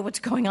no idea what's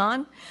going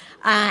on,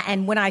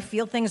 and when I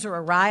feel things are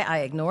awry, I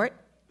ignore it.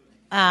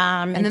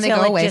 And then they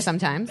go away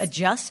sometimes.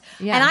 Adjust.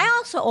 Yeah. And I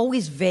also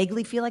always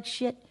vaguely feel like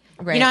shit.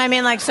 Right. You know what I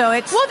mean? Like, so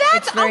it's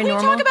very we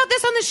normal. talk about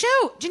this on the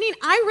show. Janine,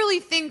 I really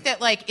think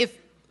that, like, if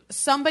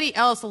somebody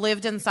else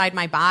lived inside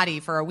my body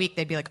for a week,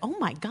 they'd be like, oh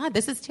my God,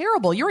 this is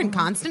terrible. You're in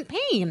constant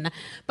pain.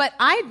 But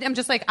I am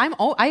just like,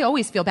 I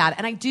always feel bad.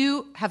 And I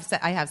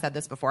have said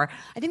this before.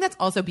 I think that's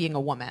also being a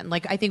woman.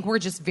 Like, I think we're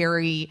just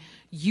very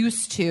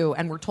used to,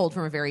 and we're told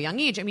from a very young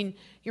age. I mean,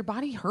 your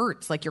body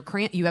hurts. Like,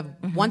 you have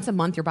once a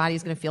month, your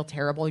body's going to feel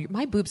terrible.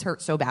 My boobs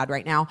hurt so bad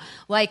right now.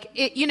 Like,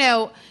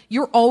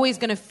 you're always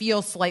going to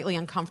feel slightly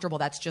uncomfortable.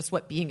 That's just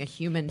what being a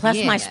human Plus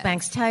being my is.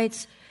 Spanx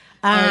tights.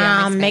 My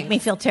Spanx. Make me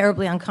feel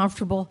terribly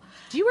uncomfortable.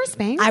 Do you wear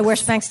Spanx? I wear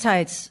Spanx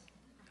tights.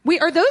 Wait,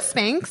 are those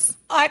Spanx?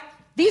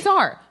 These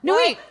are. No,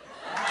 wait.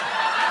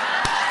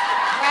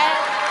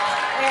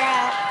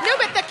 No,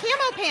 but the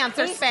camo pants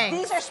are Spanx.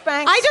 These are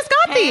Spanx. I just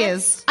got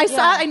pants. these.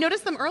 I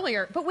noticed them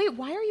earlier. But wait,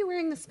 why are you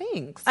wearing the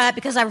Spanx?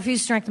 Because I refuse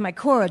to strengthen my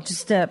core.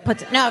 Just to put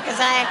because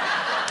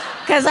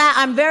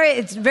I'm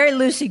it's very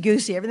loosey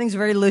goosey. Everything's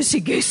very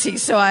loosey goosey.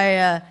 So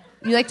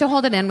you like to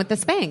hold it in with the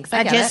Spanx.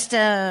 I get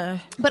it.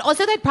 But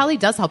also that probably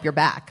does help your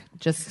back.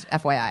 Just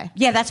FYI.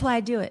 Yeah, that's why I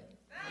do it.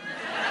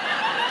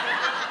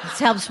 It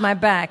helps my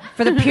back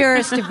for the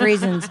purest of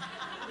reasons.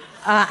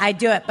 I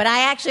do it, but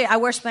I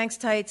wear Spanx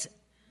tights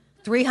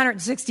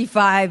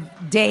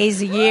 365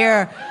 days a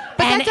year,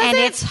 and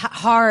it's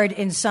hard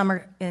in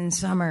summer. In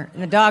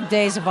the dog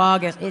days of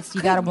August,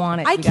 you gotta want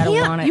it. You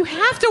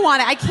have to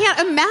want it. I can't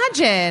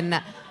imagine.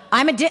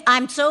 I'm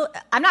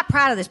not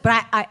proud of this,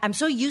 but I'm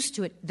so used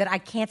to it that I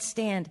can't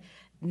stand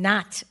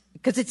not,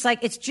 because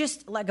it's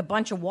just like a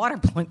bunch of water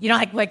balloons. You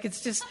know, like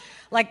it's just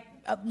like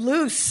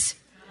loose.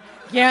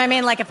 You know what I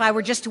mean? Like if I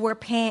were just to wear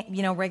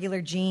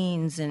regular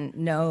jeans and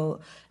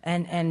not,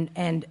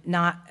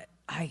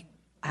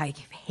 I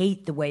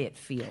hate the way it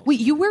feels. Wait,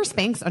 you wear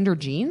Spanx under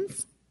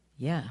jeans?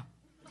 Yeah.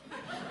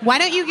 Why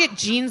don't you get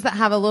jeans that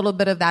have a little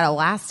bit of that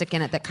elastic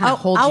in it that kind of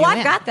holds you in? Oh,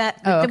 I've got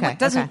that. Oh, okay.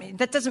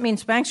 That doesn't mean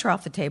Spanx are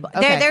off the table.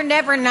 Okay. They're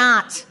never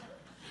not.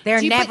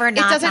 They're never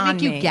not. It doesn't on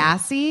make you me.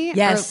 gassy?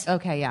 Yes.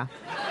 Okay, yeah.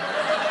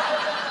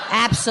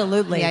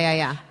 Absolutely.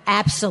 Yeah.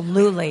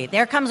 Absolutely.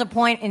 There comes a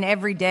point in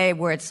every day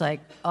where it's like,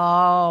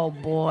 oh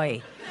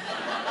boy.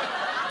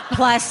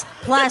 Plus,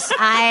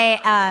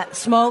 I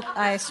smoke.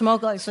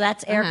 So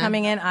that's air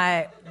coming in.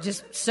 I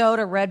just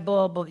soda, Red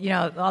Bull,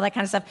 all that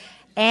kind of stuff.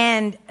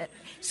 And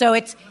so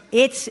it's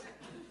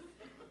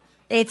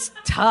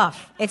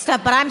tough. It's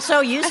tough, but I'm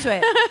so used to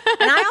it.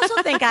 And I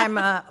also think I'm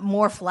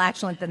more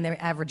flatulent than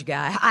the average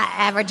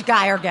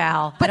guy or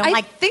gal. But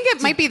I think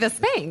it might be the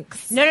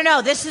Spanx.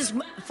 No. This is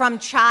from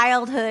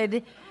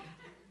childhood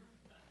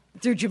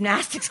through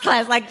gymnastics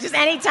class. Like just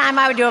any time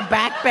I would do a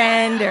back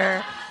bend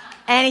or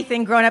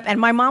anything growing up. And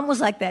my mom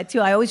was like that too.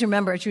 I always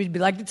remember she would be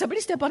like, "Did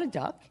somebody step on a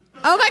duck?"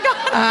 Oh my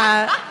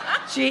God.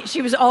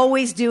 She was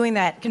always doing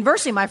that.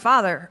 Conversely, my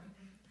father.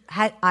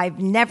 I've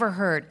never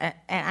heard,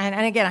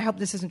 and again, I hope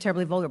this isn't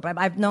terribly vulgar, but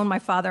I've known my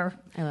father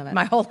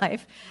my whole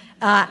life.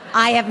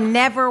 I have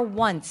never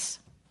once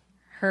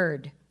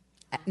heard.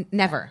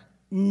 Never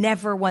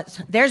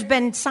once. There's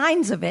been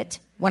signs of it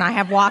when I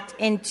have walked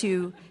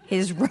into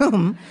his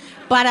room,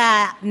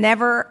 but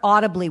never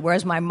audibly,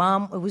 whereas my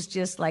mom, it was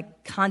just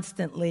like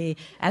constantly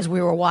as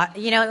we were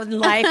in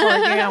life,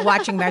 or,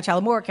 watching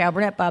Marcella Moore, Cal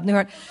Burnett, Bob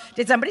Newhart.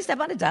 Did somebody step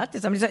on a duck?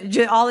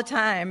 All the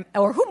time?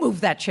 Or who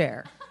moved that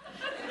chair?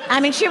 I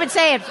mean, she would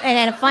say it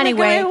in a funny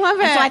way. I love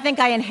it. And so I think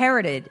I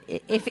inherited.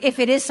 If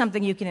it is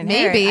something you can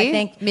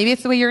inherit, maybe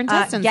it's the way your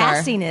intestines are.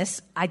 Gassiness,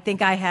 I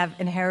think I have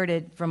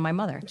inherited from my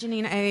mother.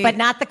 Janine, but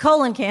not the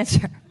colon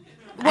cancer.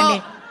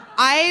 Well,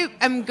 I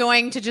am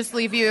going to just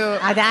leave you.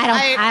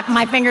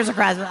 My fingers are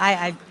crossed.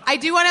 I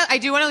do want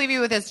to leave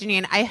you with this,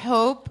 Janine.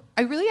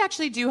 I really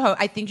actually do hope.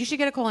 I think you should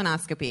get a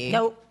colonoscopy.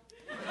 Nope.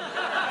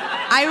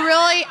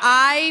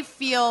 I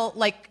feel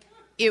like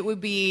it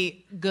would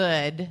be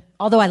good.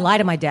 Although I lie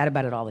to my dad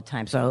about it all the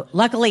time. So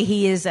luckily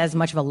he is as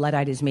much of a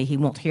Luddite as me. He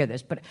won't hear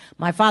this. But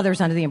my father's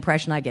under the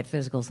impression I get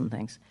physicals and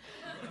things.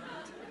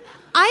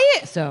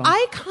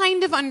 I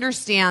kind of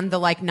understand the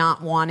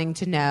not wanting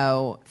to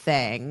know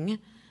thing.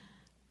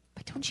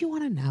 But don't you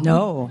want to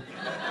know?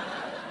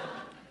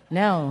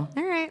 No.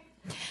 All right.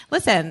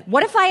 Listen,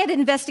 What if I had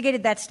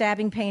investigated that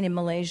stabbing pain in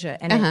Malaysia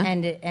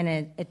and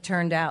it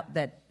turned out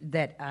that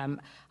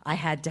I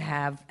had to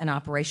have an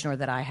operation or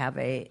that I have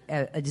a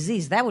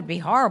disease? That would be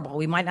horrible.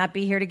 We might not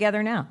be here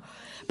together now.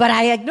 But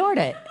I ignored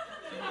it.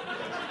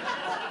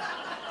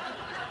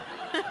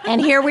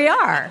 And here we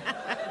are.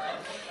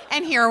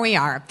 And here we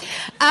are.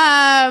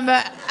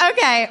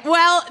 Okay.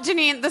 Well,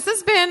 Janine, this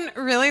has been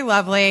really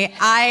lovely.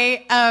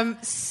 I am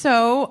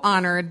so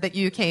honored that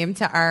you came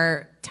to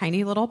our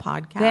tiny little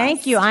podcast.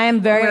 Thank you. I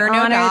am very We're no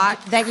honored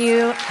doc. that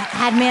you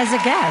had me as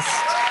a guest.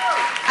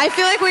 I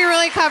feel like we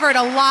really covered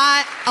a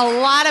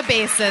lot of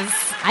bases.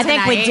 I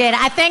think we tonight. did.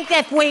 I think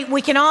that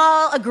we can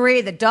all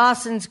agree that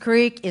Dawson's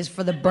Creek is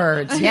for the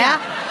birds. Yeah.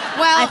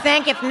 Well, I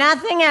think if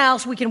nothing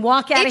else, we can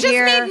walk out it of just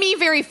here. made me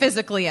very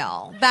physically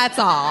ill. That's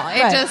all.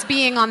 It Right. just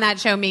being on that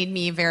show made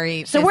me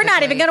very. So we're not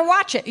physically- even going to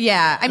watch it.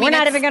 Yeah, I mean, we're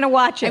not it's- even going to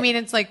watch it. I mean,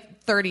 it's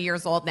like 30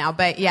 years old now,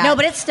 but yeah. no,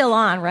 but it's still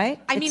on, right?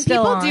 I It's mean,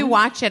 still people on. do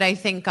watch it. I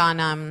think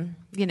on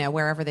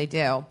wherever they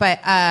do. But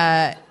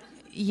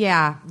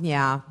yeah.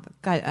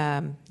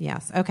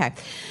 Yes. Okay.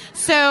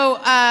 So,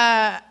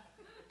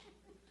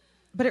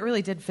 but it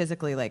really did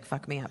physically like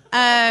fuck me up.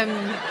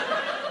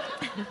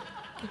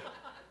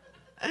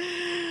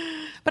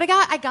 But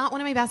I got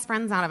one of my best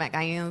friends out of it,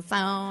 guys. So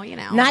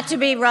Not to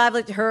be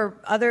robbed. Her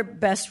other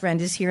best friend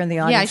is here in the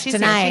audience she's here,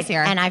 tonight, she's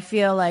here. and I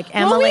feel like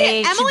Well,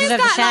 Emily. she Emily's deserves a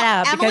gotten shout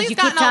out Emily's because you keep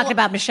gotten talking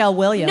about Michelle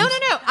Williams. No.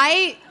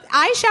 I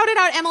shouted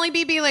out Emily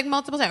Beebe like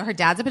multiple times. Her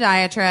dad's a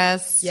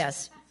podiatrist.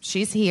 Yes.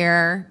 She's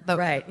here.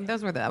 Right.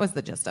 That was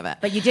the gist of it.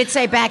 But you did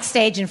say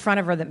backstage in front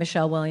of her that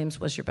Michelle Williams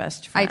was your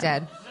best I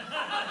friend. did.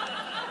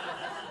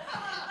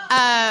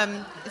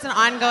 It's an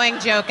ongoing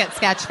joke at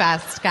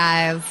Sketchfest,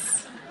 guys.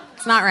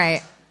 It's not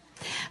right.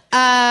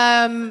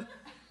 I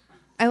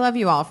love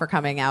you all for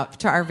coming out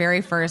to our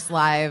very first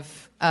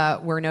live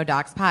We're No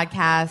Docs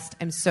podcast.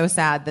 I'm so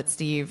sad that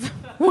Steve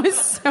was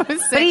so sick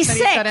But he's that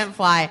sick. he couldn't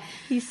fly.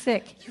 He's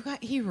sick.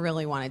 He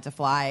really wanted to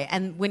fly.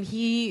 And when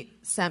he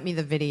sent me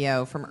the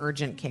video from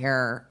urgent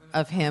care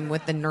of him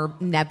with the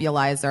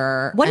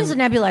nebulizer. What is a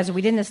nebulizer?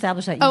 We didn't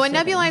establish that. You Oh, a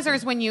said it. nebulizer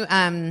is when you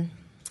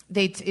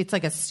it's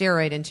like a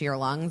steroid into your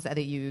lungs that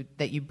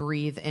you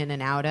breathe in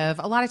and out of.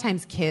 A lot of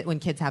times, when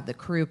kids have the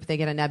croup, they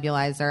get a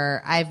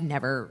nebulizer. I've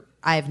never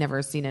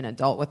seen an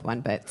adult with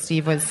one, but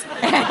Steve was.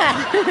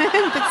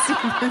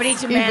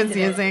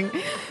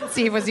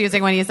 Steve was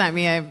using when he sent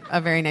me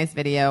a very nice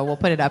video. We'll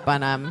put it up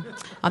on the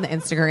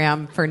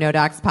Instagram for No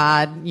Docs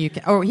Pod. You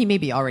can, or he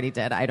maybe already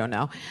did. I don't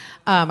know.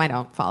 I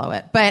don't follow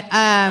it, but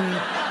I'm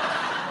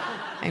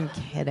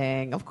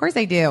kidding. Of course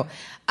I do.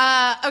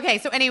 Okay,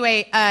 so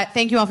anyway,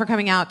 thank you all for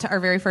coming out to our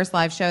very first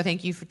live show.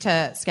 Thank you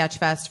to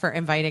Sketchfest for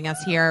inviting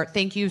us here.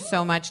 Thank you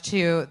so much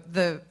to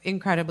the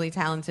incredibly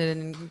talented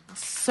and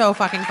so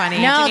fucking funny.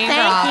 No, Janine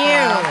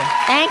Garofalo.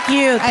 thank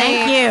you.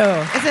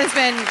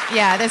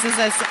 This is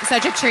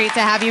such a treat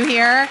to have you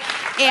here.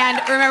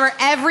 And remember,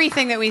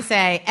 everything that we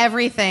say,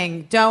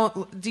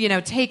 don't,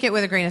 take it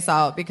with a grain of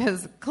salt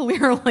because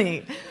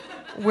clearly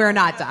we're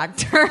not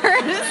doctors.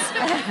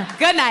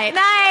 Good night.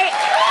 Night.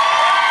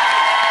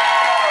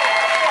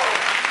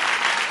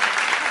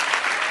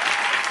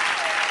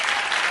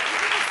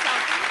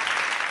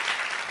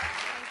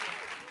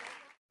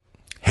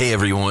 Hey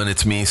everyone,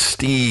 it's me,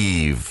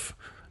 Steve.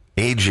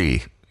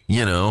 AG,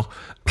 I'm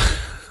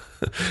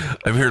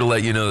here to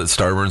let you know that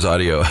Starburns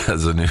Audio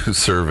has a new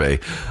survey.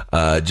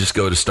 Just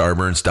go to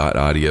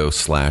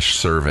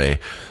starburns.audio/survey.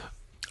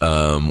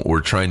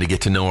 We're trying to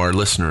get to know our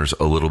listeners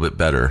a little bit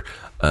better.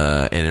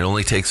 And it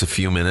only takes a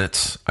few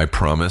minutes, I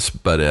promise,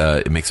 but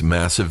it makes a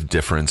massive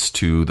difference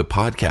to the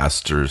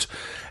podcasters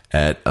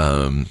at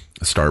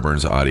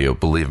Starburns Audio.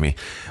 Believe me,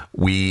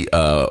 we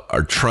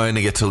are trying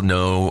to get to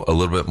know a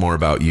little bit more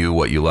about you,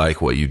 what you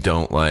like, what you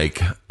don't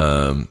like,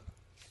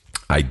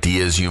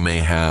 ideas you may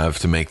have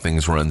to make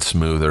things run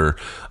smoother.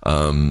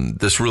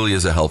 This really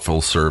is a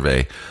helpful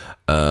survey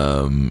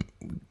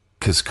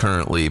because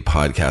currently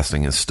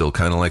podcasting is still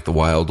kind of like the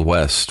Wild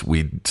West.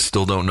 We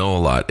still don't know a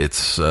lot.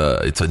 It's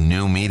a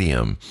new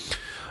medium.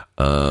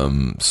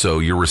 So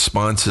your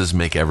responses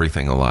make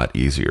everything a lot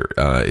easier.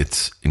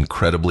 It's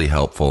incredibly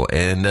helpful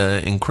and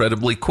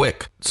incredibly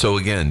quick. So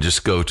again,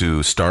 just go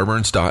to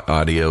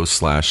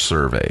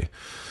starburns.audio/survey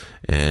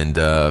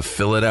and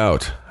fill it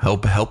out.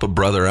 Help a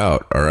brother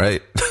out. All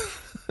right.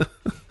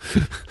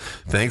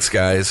 Thanks,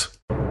 guys.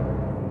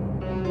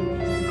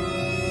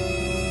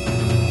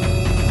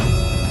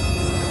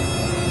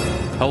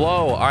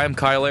 Hello, I'm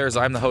Kyle Ayers.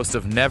 I'm the host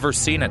of Never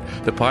Seen It,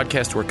 the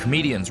podcast where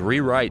comedians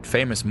rewrite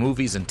famous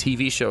movies and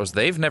TV shows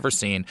they've never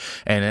seen,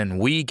 and then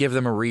we give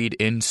them a read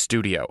in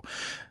studio.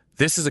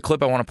 This is a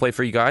clip I want to play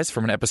for you guys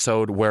from an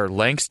episode where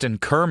Langston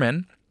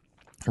Kerman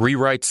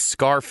rewrites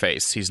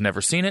Scarface. He's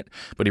never seen it,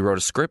 but he wrote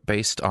a script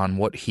based on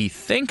what he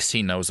thinks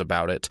he knows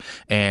about it,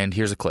 and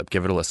here's a clip.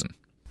 Give it a listen.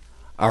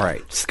 All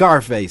right,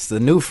 Scarface, The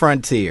New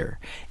Frontier.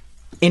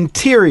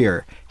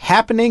 Interior,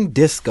 happening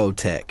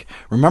discotheque.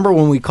 Remember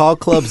when we called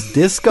clubs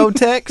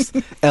discotheques?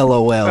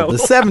 LOL. The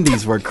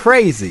 70s were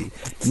crazy.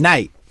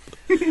 Night.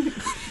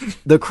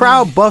 The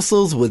crowd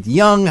bustles with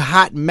young,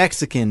 hot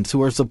Mexicans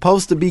who are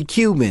supposed to be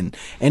Cuban,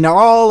 and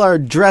all are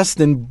dressed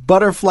in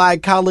butterfly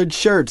collared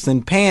shirts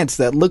and pants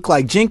that look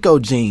like Jinko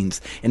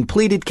jeans, and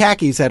pleated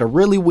khakis had a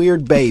really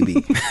weird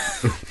baby.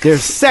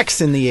 There's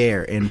sex in the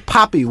air, and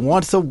Poppy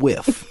wants a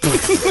whiff.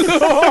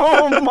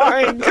 Oh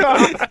my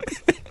God.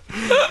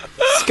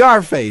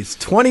 Scarface,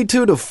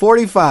 22 to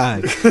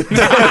 45. Like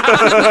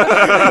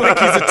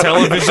he's a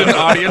television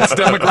audience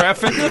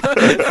demographic.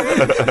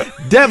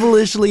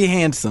 Devilishly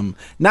handsome,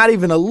 not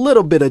even a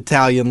little bit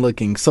Italian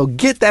looking, so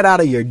get that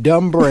out of your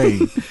dumb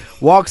brain.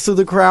 Walks through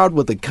the crowd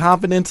with the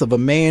confidence of a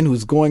man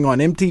who's going on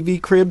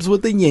MTV Cribs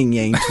with the Yin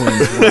Yang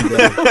Twins one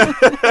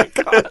day.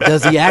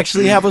 Does he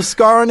actually have a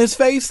scar on his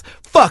face?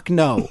 Fuck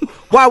no.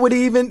 Why would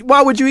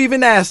you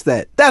even ask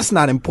that? That's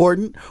not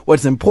important.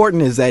 What's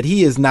important is that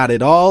he is not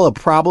at all a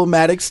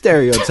problematic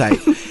stereotype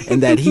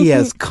and that he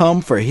has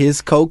come for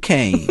his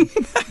cocaine.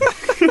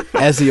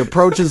 As he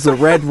approaches the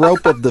red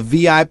rope of the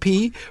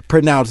VIP,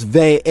 pronounced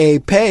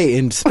VAP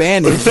in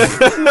Spanish,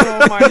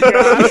 Oh my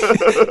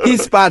God. he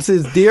spots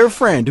his dear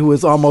friend who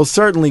is almost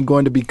certainly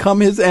going to become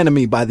his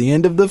enemy by the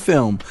end of the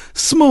film,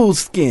 Smooth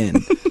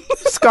Skin.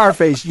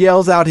 Scarface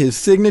yells out his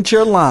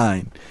signature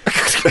line.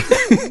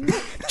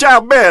 Ciao,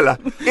 Bella.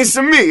 It's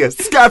me,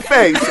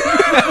 Scarface.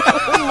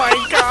 Oh my